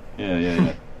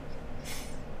 Yeah.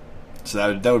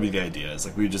 So that would be the idea. Is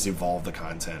like we would just evolve the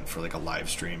content for like a live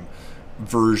stream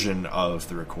version of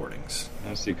the recordings.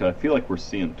 I see, because I feel like we're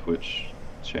seeing Twitch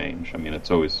change. I mean,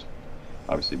 it's always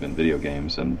obviously been video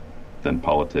games and then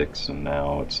politics, and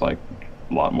now it's like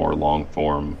a lot more long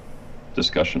form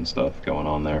discussion stuff going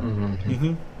on there.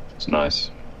 It's nice.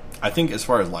 I think as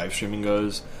far as live streaming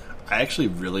goes, I actually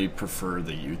really prefer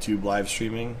the YouTube live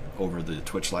streaming over the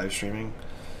Twitch live streaming.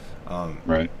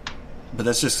 Right. But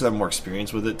that's just because I have more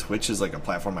experience with it. Twitch is like a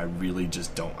platform I really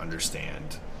just don't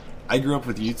understand. I grew up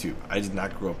with YouTube. I did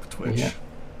not grow up with Twitch.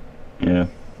 Yeah.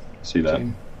 See that.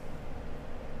 Same.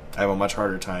 I have a much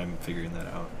harder time figuring that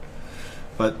out.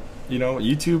 But, you know,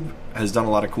 YouTube has done a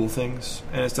lot of cool things,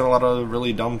 and it's done a lot of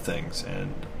really dumb things.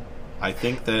 And I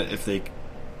think that if they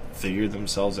figure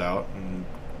themselves out and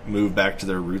move back to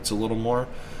their roots a little more,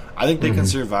 I think they can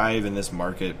survive in this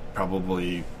market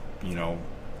probably, you know,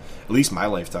 at least my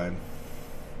lifetime.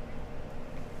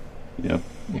 Yep.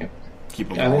 Yeah.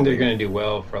 Keep I think they're going to do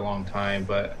well for a long time,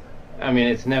 but I mean,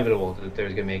 it's inevitable that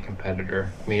there's going to be a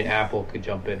competitor. I mean, Apple could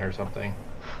jump in or something.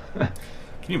 Can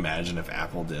you imagine if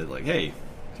Apple did like, hey,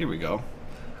 here we go,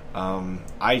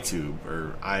 iTube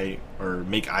or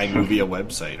make iMovie a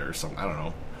website or something? I don't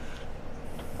know.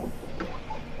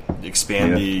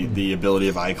 Expand the ability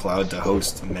of iCloud to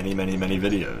host many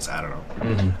videos. I don't know.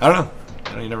 I don't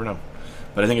know. You never know.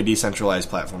 But I think a decentralized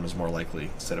platform is more likely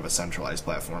instead of a centralized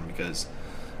platform because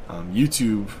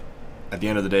YouTube, at the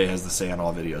end of the day, has the say on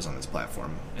all videos on this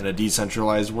platform. In a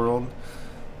decentralized world,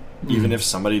 even if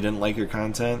somebody didn't like your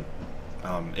content,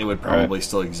 it would probably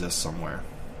still exist somewhere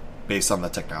based on the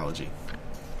technology.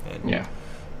 And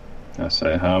I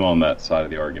say I'm on that side of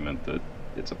the argument that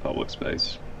it's a public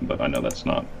space, but I know that's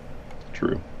not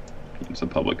true. It's a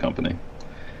public company.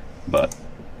 But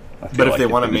I feel if like they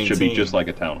want to it maintain, should be just like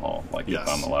a town hall. Like if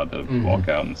I'm allowed to walk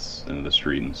out into the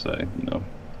street and say, you know,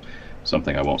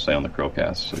 something I won't say on the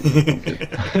CHRILLCAST, so you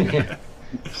don't get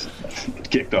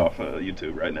kicked off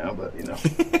YouTube right now. But you know,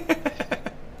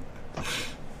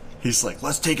 he's like,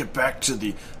 let's take it back to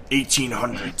the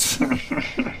 1800s.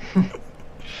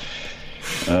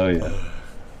 Oh yeah.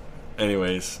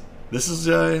 Anyways, this is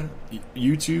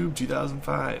YouTube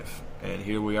 2005, and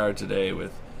here we are today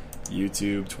with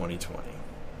YouTube 2020.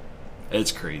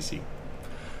 It's crazy.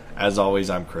 As always,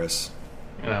 I'm Chris.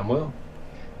 And I'm Will.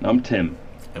 And I'm Tim.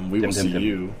 And we will see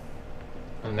you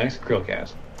on the next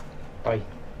CHRILLCAST. Bye.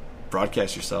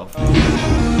 Broadcast yourself.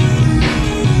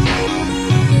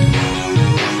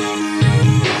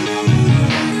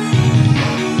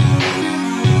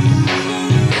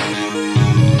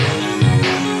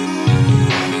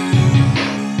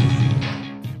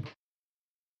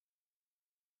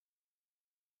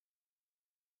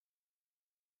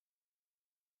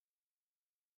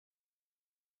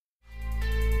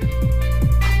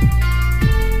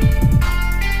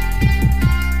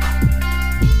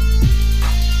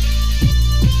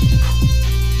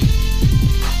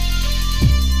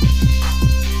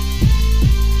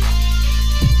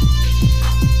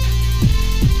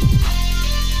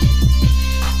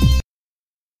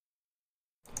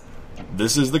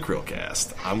 This is the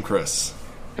CHRILLCAST. I'm Chris.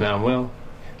 And I'm Will.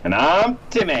 And I'm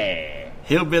Timmy.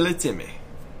 Hillbilly Timmy.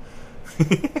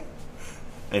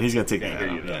 And he's going to take that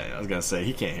out. You, I was going to say,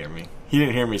 he can't hear me. He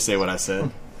didn't hear me say what I said.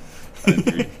 I didn't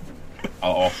hear you.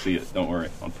 I'll see it. Don't worry.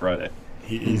 On Friday.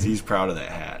 He's proud of that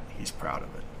hat. He's proud of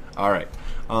it. All right.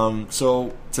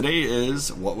 So today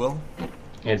is what, Will?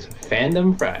 It's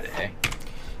Fandom Friday.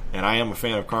 And I am a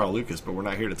fan of Carl Lucas, but we're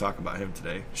not here to talk about him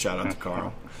today. Shout out to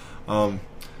Carl.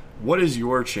 What is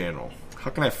your channel?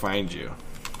 How can I find you?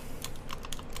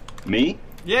 Me?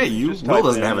 Yeah, you. Just Will type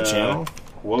doesn't in, have a channel.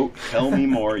 Quote, tell me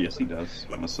more. Yes, he does.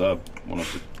 I'm a sub. One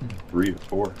of the 3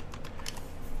 or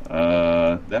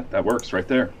 4. That works right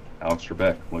there. Alex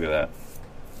Trebek. Look at that.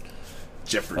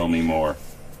 Jeopardy. Tell me more.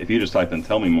 If you just type in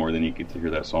 "Tell Me More," then you get to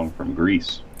hear that song from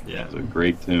Grease. Yeah, it's a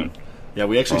great tune. Yeah,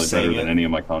 we actually Probably sang better it. than any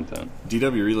of my content.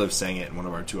 DW Relive sang it in one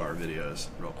of our 2-hour videos,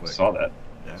 real quick. Saw that.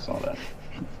 Yeah. Saw that.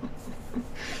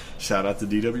 Shout out to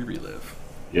DW Relive.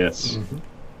 Yes.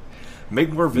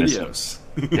 Make more videos.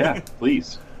 Yeah,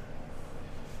 please.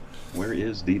 Where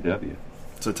is DW?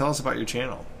 So tell us about your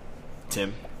channel,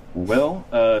 Tim. Well,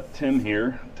 Tim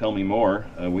here. Tell me more.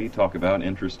 We talk about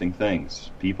interesting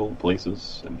things: people,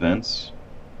 places, events,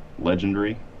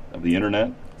 legendary of the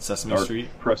internet, Sesame dark, Street,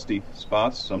 crusty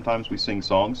spots. Sometimes we sing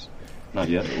songs. Not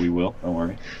yet, but we will. Don't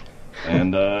worry.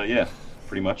 And yeah,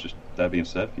 pretty much. Just that being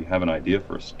said, if you have an idea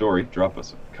for a story, drop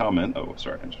us a comment. Oh,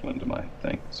 sorry, I just went into my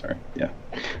thing. Sorry. Yeah.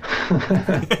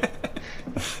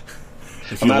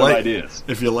 If I'm you out of like ideas.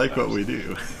 If you like what we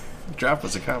do, drop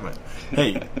us a comment.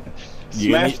 Hey,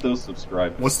 smash those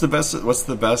subscribers. What's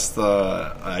the best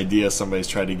idea somebody's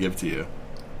tried to give to you,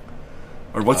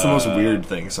 or what's the most weird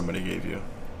thing somebody gave you?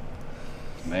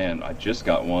 man, I just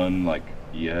got one like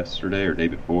yesterday or day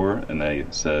before, and they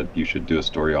said you should do a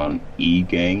story on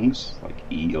e-gangs, like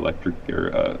e-electric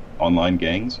or online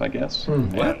gangs, I guess.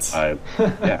 What?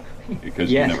 Yeah,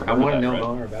 because you never heard I want to of that, know right?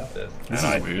 more about this. This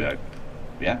is weird.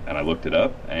 And I looked it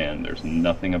up, and there's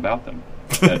nothing about them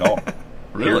at all.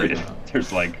 Really? Period.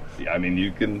 There's like, I mean,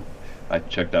 you can. I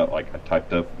checked out, like, I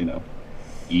typed up,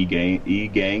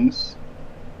 e-gangs,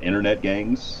 internet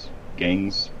gangs,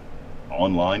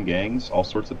 online gangs, all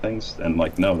sorts of things, and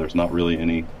like, no, there's not really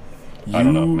any. I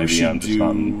don't know. Maybe I'm just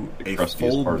not the a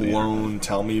crustiest part of the internet. full-blown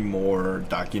tell me more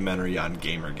documentary on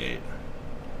Gamergate.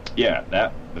 Yeah,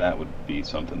 that would be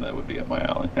something that would be up my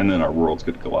alley, and then our worlds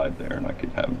could collide there, and I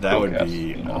could have That would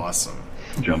CHRILLCAST, be awesome.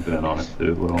 Jump in on it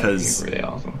too. Because Really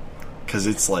awesome.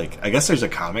 it's like, I guess there's a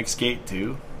comics gate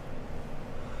too.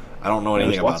 I don't know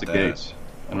anything There's about lots that. of gates.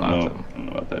 I don't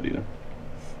know about that either.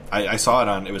 I saw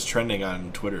it was trending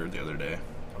on Twitter the other day.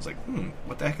 I was like,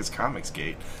 what the heck is Comics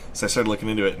Gate? So I started looking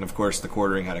into it, and of course the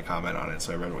Quartering had a comment on it,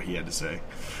 so I read what he had to say.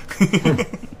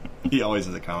 He always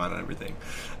has a comment on everything.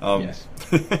 Yes.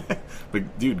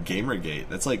 But dude, Gamergate,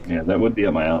 that's like, Yeah, that would be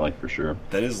up my alley for sure.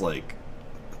 that is like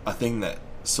a thing that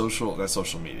that's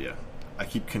social media. I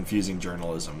keep confusing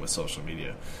journalism with social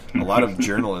media. A lot of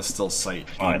journalists still cite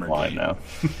Fine line Gamergate. now.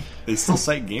 They still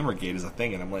cite Gamergate as a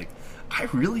thing, and I'm like, I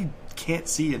really can't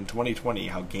see in 2020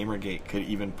 how Gamergate could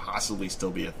even possibly still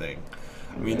be a thing.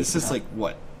 I mean, this is like,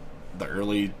 what, the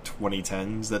early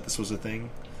 2010s that this was a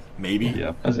thing? Maybe?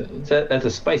 Yeah. That's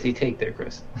a spicy take there,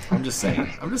 Chris. I'm just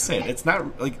saying. It's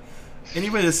not, like,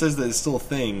 anybody that says that it's still a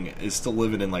thing is still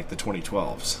living in, like, the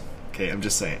 2012s. Okay, I'm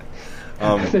just saying.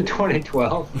 The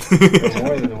 2012. There's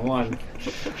more than one.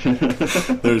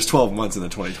 There's 12 months in the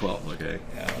 2012, okay?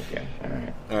 Yeah, okay.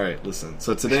 All right, listen.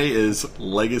 So today is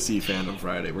Legacy Fandom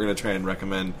Friday. We're going to try and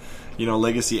recommend,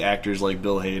 legacy actors like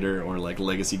Bill Hader, or like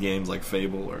legacy games like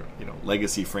Fable, or,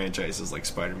 legacy franchises like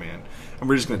Spider-Man. And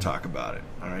we're just going to talk about it,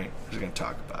 all right? We're just going to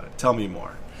talk about it. Tell me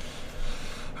more.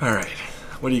 All right.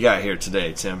 What do you got here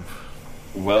today, Tim?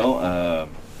 Well,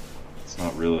 it's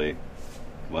not really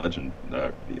legend.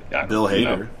 Bill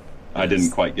Hader. I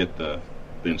didn't quite get the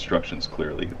instructions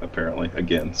clearly, apparently.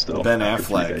 Again, still. Ben after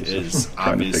 3 Affleck days is of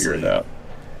trying to figure it obviously... out.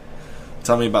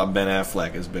 Tell me about Ben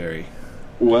Affleck as Barry.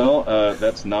 Well,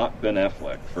 that's not Ben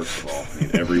Affleck, first of all. I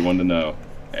need everyone to know.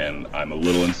 And I'm a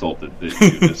little insulted that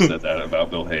you just said that about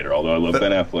Bill Hader, although I love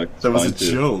Ben Affleck. That was a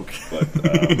too. joke. But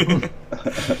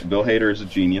Bill Hader is a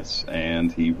genius,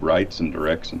 and he writes and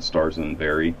directs and stars in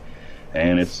Barry.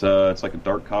 And it's like a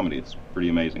dark comedy. It's pretty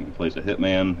amazing. He plays a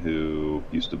hitman who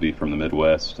used to be from the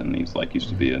Midwest, and he's like used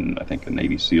to be in, I think, a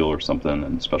Navy SEAL or something,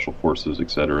 and Special Forces,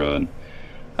 etc.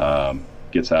 And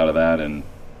gets out of that and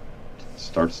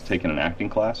starts taking an acting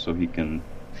class so he can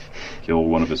kill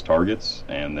one of his targets.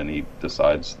 And then he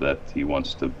decides that he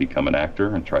wants to become an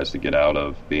actor and tries to get out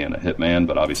of being a hitman,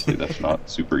 but obviously that's not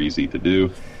super easy to do.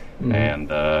 Mm-hmm.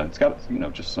 And it's got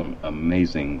just some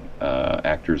amazing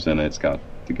actors in it. It's got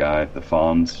the guy, the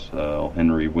Fonz,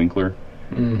 Henry Winkler,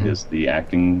 is the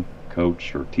acting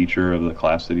coach or teacher of the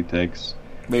class that he takes.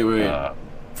 Wait.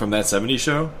 From that 70s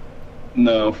show?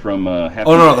 No, from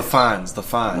Happy no, the Fonz.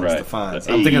 Right. The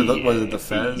Fonz. I'm thinking, was it the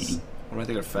Fez? What am I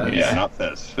thinking of Fez? Yeah, not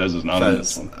Fez. Fez is not in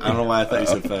this one. I don't know why I thought you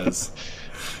said Fez.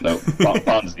 No,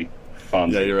 Fonzie.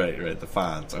 Yeah, you're right. The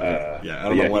Fonz. Okay. I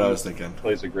don't know what I was thinking.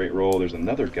 Plays a great role. There's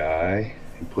another guy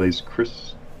who plays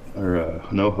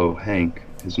Noho Hank.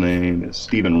 His name is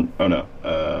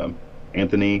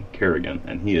Anthony Kerrigan,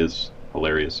 and he is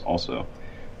hilarious also.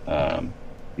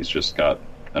 He's just got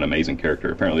an amazing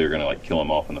character. Apparently they're going to kill him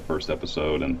off in the first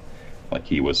episode, and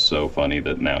he was so funny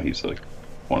that now he's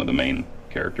one of the main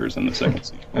characters in the second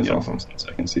season. That's awesome.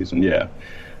 Second season, yeah.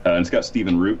 And it's got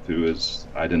Stephen Root, who is,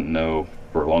 I didn't know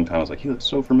for a long time. I was like, he looks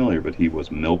so familiar, but he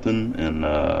was Milton in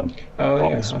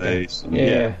Office Space.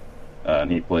 Okay.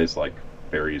 And he plays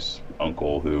Barry's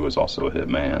uncle, who is also a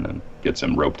hitman, and gets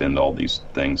him roped into all these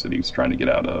things that he's trying to get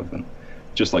out of. And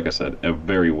just like I said, a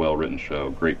very well written show,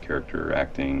 great character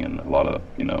acting, and a lot of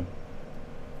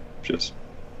just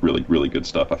really, really good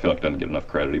stuff. I feel like it doesn't get enough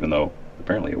credit, even though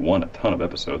apparently it won a ton of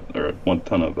episodes, or won a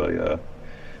ton of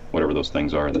whatever those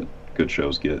things are that good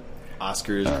shows get.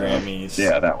 Oscars, Grammys.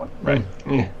 Yeah, that one. Right.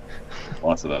 Yeah.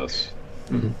 Lots of those.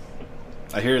 Mm-hmm.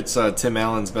 I hear it's Tim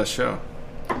Allen's best show.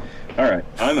 All right,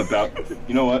 I'm about.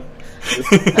 You know what?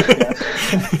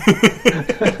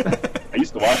 I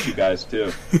used to watch you guys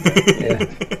too. Yeah.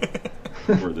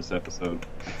 For this episode.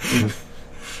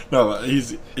 No,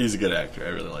 he's a good actor. I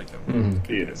really like him. Mm-hmm.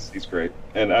 He is. He's great.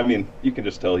 And I mean, you can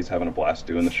just tell he's having a blast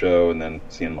doing the show, and then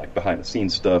seeing like behind the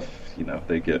scenes stuff. You know,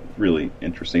 they get really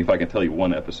interesting. If I can tell you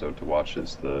one episode to watch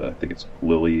is I think it's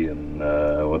Lily and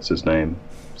what's his name?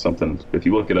 Something. If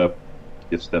you look it up,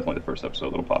 it's definitely the first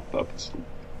episode that'll pop up. It's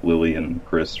Lily and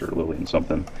Chris or Lily and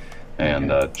something,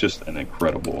 and just an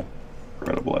incredible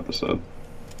episode.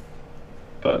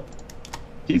 But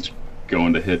he's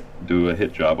going to do a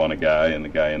hit job on a guy, and the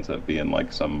guy ends up being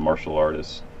like some martial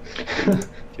artist, kicks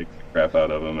the crap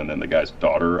out of him, and then the guy's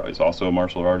daughter is also a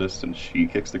martial artist, and she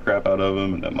kicks the crap out of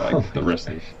him, and then like the rest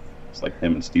of it's like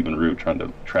him and Stephen Root trying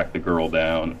to track the girl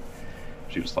down.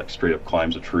 She just like straight up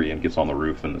climbs a tree and gets on the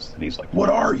roof, and he's like, "What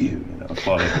are you?" You know, I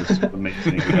thought it was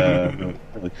amazing,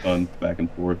 really fun back and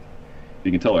forth.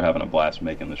 You can tell they're having a blast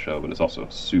making the show, but it's also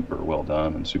super well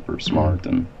done and super smart.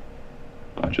 And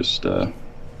I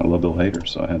love Bill Hader,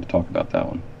 so I had to talk about that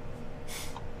one.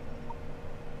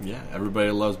 Yeah,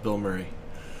 everybody loves Bill Murray.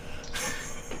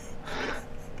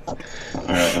 All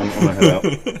right, I'm gonna head out.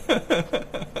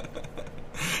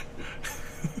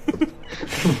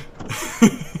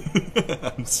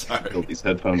 I'm sorry. Build these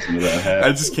headphones into that hat.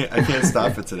 I can't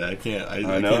stop it today. I can't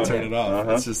turn it off.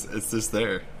 Uh-huh. It's just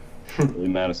there. Billy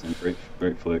Madison,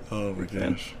 great flick. Oh my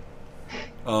gosh.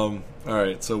 All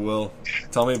right, so Will,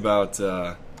 tell me about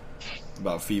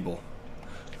Feeble.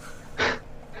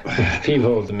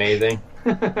 Feeble is amazing.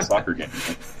 Soccer game.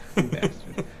 I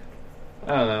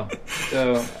don't know.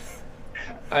 So,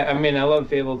 I mean, I love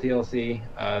Fable TLC.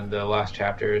 The last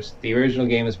chapters. The original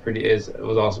game was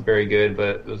also very good,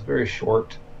 but it was very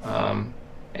short.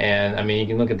 And I mean, you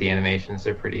can look at the animations;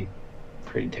 they're pretty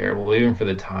terrible. Even for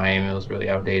the time, it was really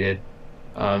outdated.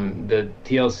 The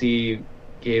TLC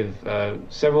gave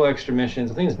several extra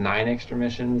missions. I think it's 9 extra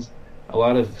missions. A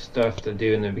lot of stuff to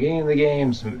do in the beginning of the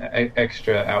game. Some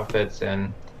extra outfits,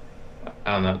 and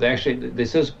I don't know. They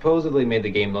supposedly made the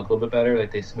game look a little bit better.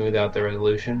 Like they smoothed out the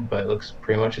resolution, but it looks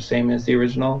pretty much the same as the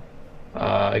original.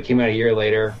 It came out a year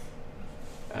later.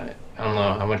 I don't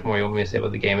know how much more you want me to say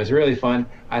about the game. It's really fun.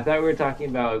 I thought we were talking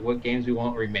about what games we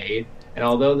want remade, and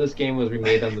although this game was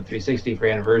remade on the 360 for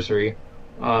anniversary,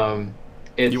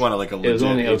 you want like a legit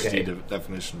HD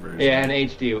definition version? Yeah, an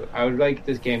HD. I would like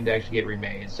this game to actually get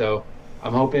remade. So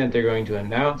I'm hoping that they're going to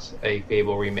announce a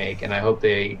Fable remake, and I hope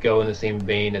they go in the same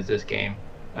vein as this game,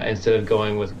 instead of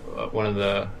going with one of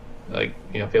the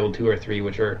Fable 2 or 3,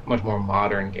 which are much more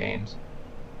modern games.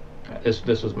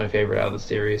 This was my favorite out of the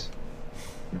series.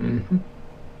 Mm-hmm.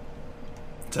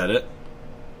 Is that it?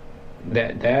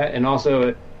 That and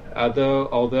also,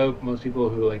 although most people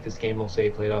who like this game will say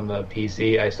played on the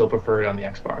PC, I still prefer it on the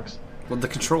Xbox. Well, the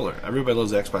controller. Everybody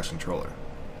loves the Xbox controller.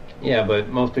 Yeah, but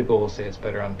most people will say it's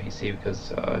better on PC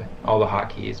because all the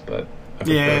hotkeys. But I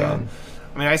prefer it on.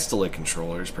 I mean, I still like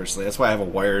controllers personally. That's why I have a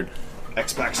wired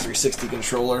Xbox 360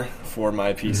 controller for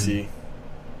my PC.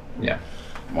 Mm-hmm. Yeah.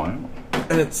 Wow.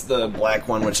 And it's the black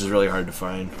one, which is really hard to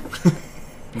find.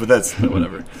 But that's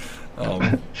whatever. All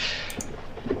right,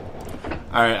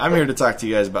 I'm here to talk to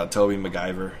you guys about Tobey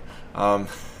Maguire.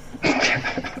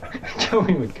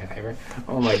 Tobey Maguire.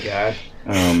 Oh my gosh.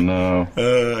 Oh no.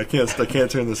 I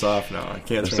can't turn this off now.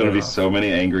 There's going to be so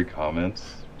many angry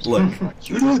comments. Look,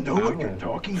 you don't know what you're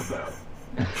talking about.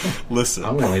 Listen.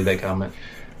 I'm going to leave that comment.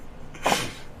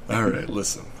 All right,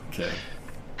 listen. Okay.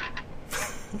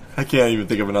 I can't even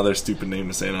think of another stupid name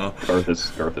to say now. Garth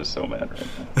is so mad right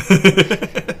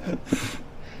now.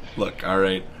 Look, all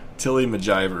right. Tilly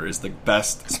Majiver is the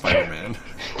best Spider-Man.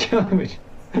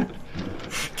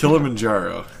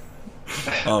 Kilimanjaro.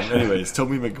 Anyways,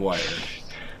 Tobey Maguire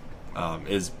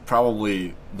is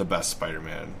probably the best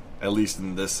Spider-Man, at least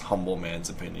in this humble man's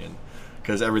opinion,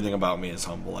 because everything about me is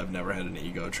humble. I've never had an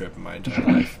ego trip in my entire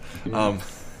life.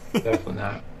 Definitely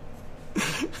not.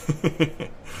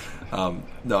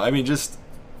 No, I mean, just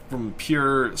from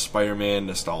pure Spider-Man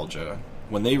nostalgia,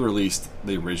 when they released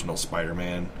the original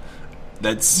Spider-Man,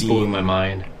 that scene blew my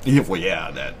mind. Yeah, well,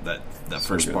 yeah, that so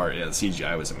first good. part, yeah, the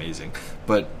CGI was amazing.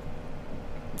 But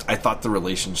I thought the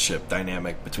relationship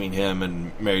dynamic between him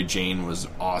and Mary Jane was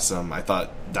awesome. I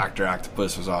thought Dr.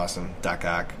 Octopus was awesome, Doc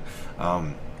Ock.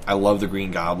 I love the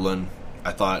Green Goblin.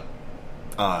 I thought...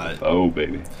 oh,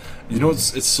 baby. You know,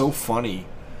 it's so funny.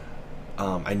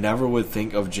 I never would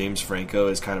think of James Franco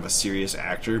as kind of a serious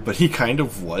actor, but he kind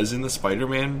of was in the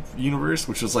Spider-Man universe,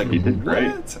 which was like, he did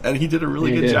great. What? And he did a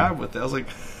really good job with it. I was like,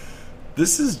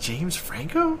 this is James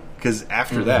Franco? Because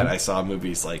after that, I saw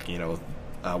movies like,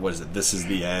 what is it, This Is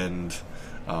the End.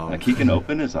 Like he can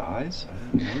open his eyes?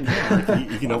 Yeah, like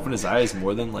he can open his eyes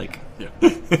more than like... Yeah.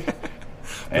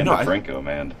 And DeFranco,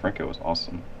 man. DeFranco was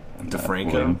awesome.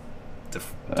 DeFranco?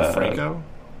 DeFranco?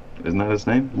 Isn't that his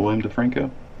name? William DeFranco?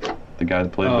 The guy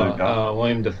that played the guy?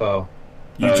 William Dafoe.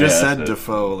 You just said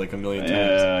Defoe like a million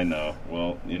times. Yeah, I know.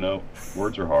 Well,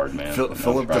 words are hard, man.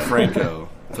 Philip DeFranco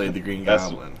played the Green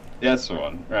Goblin. That's the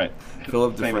one, right.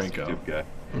 Philip Famous DeFranco. Guy.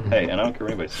 Hey, and I don't care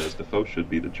what anybody says, Defoe should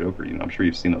be the Joker. I'm sure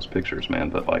you've seen those pictures, man,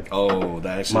 but like... Oh,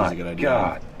 that actually is a good idea.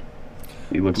 God.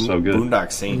 He looks so good.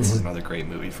 Boondock Saints is another great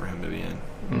movie for him to be in.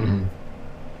 Mm-hmm.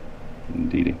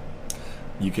 Indeedy.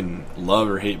 You can love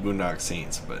or hate Boondock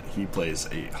Saints, but he plays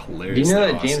a hilarious... Do you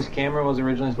know that James Cameron was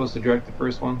originally supposed to direct the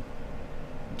first one?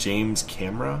 James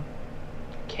Cameron?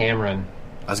 Cameron.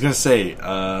 I was going to say, Do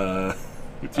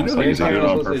you know he did it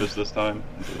on purpose this time?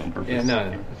 On purpose? Yeah,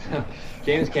 no.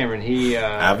 James Cameron, he...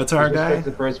 Avatar guy?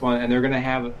 The first one, and they're going to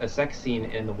have a sex scene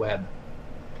in the web.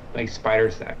 Like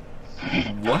spider sex.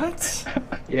 What?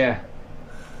 Yeah.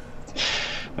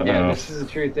 Yeah, this is a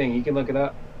true thing. You can look it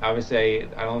up. Obviously,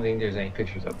 I don't think there's any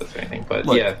pictures of this or anything, but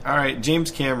Look, yeah. All right, James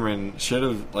Cameron should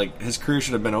have, his career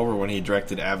should have been over when he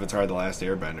directed Avatar: The Last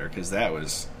Airbender, because that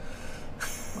was...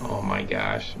 Oh my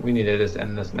gosh, we need to just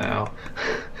end this now.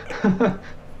 Come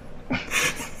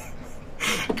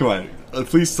on,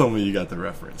 please tell me you got the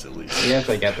reference at least. Yes,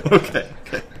 I got the reference.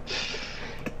 Okay.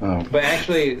 But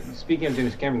actually, speaking of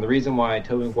James Cameron, the reason why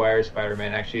Tobey Maguire's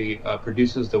Spider-Man actually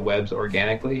produces the webs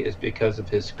organically is because of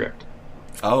his script.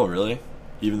 Oh, really?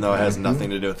 Even though it has nothing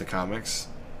to do with the comics?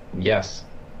 Yes.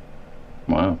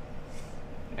 Wow.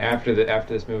 After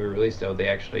this movie released, though, they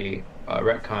actually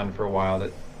retconned for a while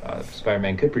that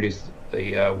Spider-Man could produce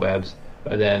the webs,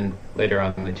 but then later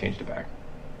on they changed it back.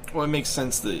 Well, it makes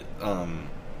sense that,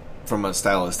 from a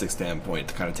stylistic standpoint,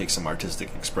 to kind of take some artistic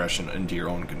expression into your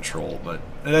own control, but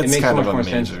that's it makes kind much of a more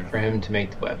major... sense for him to make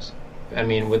the webs. I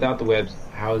mean, without the webs,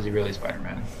 how is he really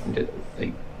Spider-Man?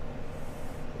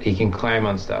 He can climb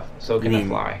on stuff, so can he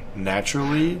fly.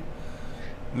 Naturally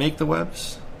make the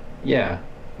webs? Yeah.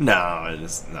 No.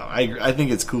 I think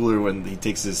it's cooler when he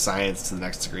takes his science to the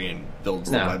next degree and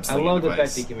builds the web slinging I love device. the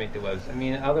fact that he can make the webs. I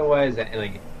mean, otherwise,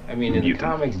 in the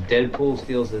comics, Deadpool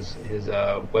steals his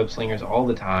web slingers all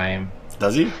the time.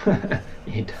 Does he?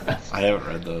 He does. I haven't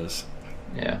read those.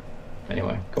 Yeah.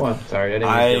 Anyway, go on. Sorry, I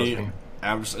didn't mean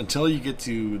to until you get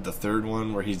to the third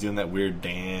one where he's doing that weird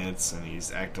dance and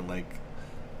he's acting like...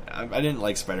 I didn't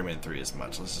like Spider-Man 3 as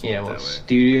much. Let's just put it that way.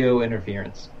 Studio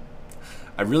interference.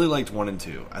 I really liked 1 and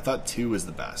 2. I thought 2 was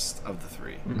the best of the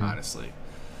 3, honestly.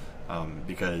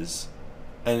 Because...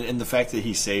 And the fact that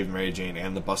he saved Mary Jane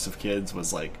and the bust of kids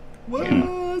was like, what?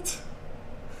 Yeah.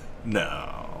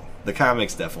 No. The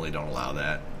comics definitely don't allow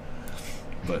that.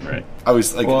 But right. that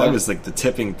was like the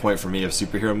tipping point for me of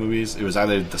superhero movies. It was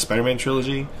either the Spider-Man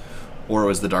trilogy or it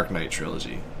was the Dark Knight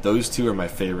trilogy. Those two are my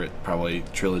favorite, probably,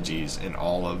 trilogies in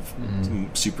all of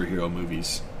superhero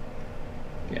movies.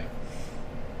 Yeah,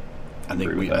 I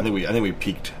think we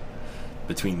peaked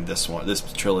between this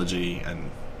trilogy and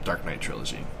Dark Knight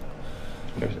trilogy.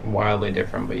 They're wildly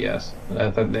different, but yes, I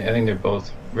think they're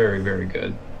both very, very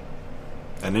good.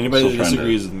 And anybody that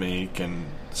disagrees with me can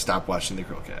stop watching the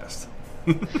CHRILLCAST.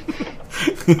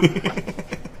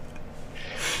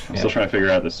 I'm still trying to figure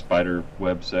out the spider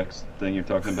web sex thing you're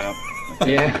talking about.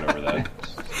 Yeah. Over that.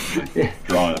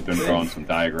 I've been drawing some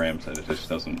diagrams and it just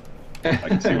doesn't... I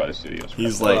can see why the studio's...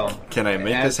 He's like, can I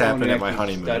make this happen at my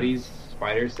honeymoon? Studies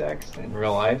spider sex in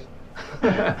real life.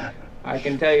 I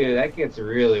can tell you that gets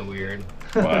really weird.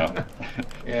 Wow.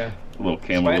 Yeah. A little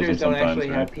cannibalism Spiders don't actually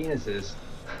right? have penises.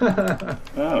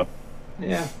 Oh.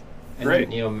 Yeah. And great.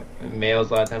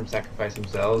 Males a lot of times sacrifice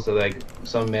themselves. So,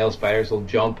 some male spiders will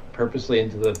jump purposely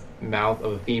into the mouth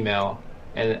of a female,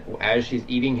 and as she's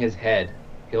eating his head,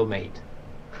 he'll mate.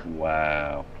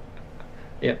 Wow.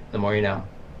 Yep. The more you know.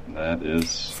 That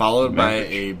is followed by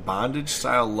a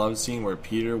bondage-style love scene where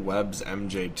Peter webs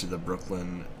MJ to the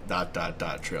Brooklyn ...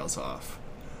 trails off.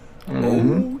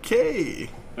 Okay.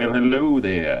 Well, hello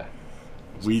there.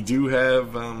 We do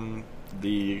have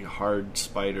the hard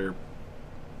spider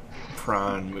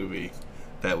prawn movie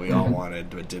that we all wanted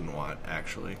but didn't want,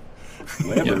 actually.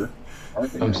 Whatever.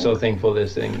 I'm so thankful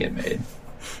this didn't get made.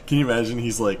 Can you imagine?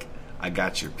 He's like, I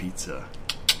got your pizza.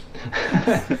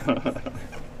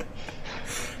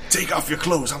 Take off your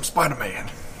clothes, I'm Spider-Man.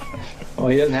 Well,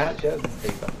 he doesn't have to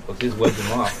take off clothes. He just webs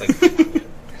them off,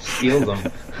 steals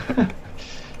them.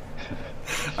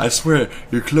 I swear,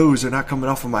 your clothes are not coming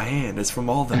off of my hand. It's from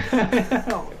all the...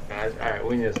 Oh my gosh, alright,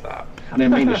 we need to stop. I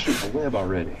didn't mean to shoot the web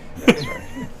already. That's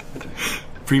right.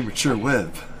 Premature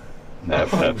web.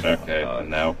 Okay,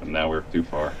 now we're too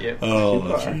far. Yep, oh,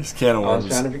 jeez. Can of worms. I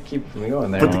was trying to keep it from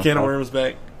going there. Put the can of worms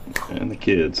back. And the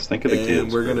kids. Think of the kids.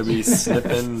 And we're going to be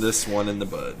snipping this one in the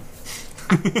bud.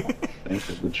 Think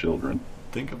of the children.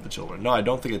 Think of the children. No, I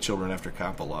don't think of children after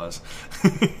COPPA laws.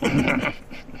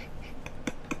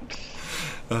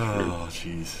 Oh,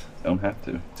 jeez. Don't have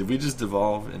to. Did we just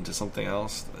devolve into something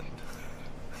else?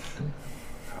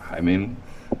 I mean,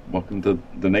 welcome to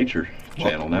the Nature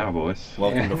Channel now, boys.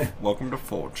 Welcome to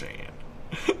 4chan.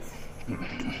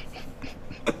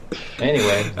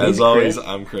 Anyway, As always,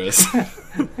 I'm Chris.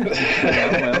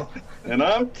 well, And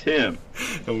I'm Tim.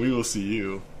 And we will see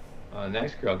you on the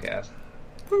next CHRILLCAST.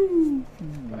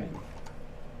 Bye.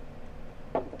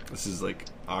 This is like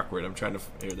awkward. I'm trying to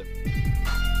hear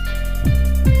that.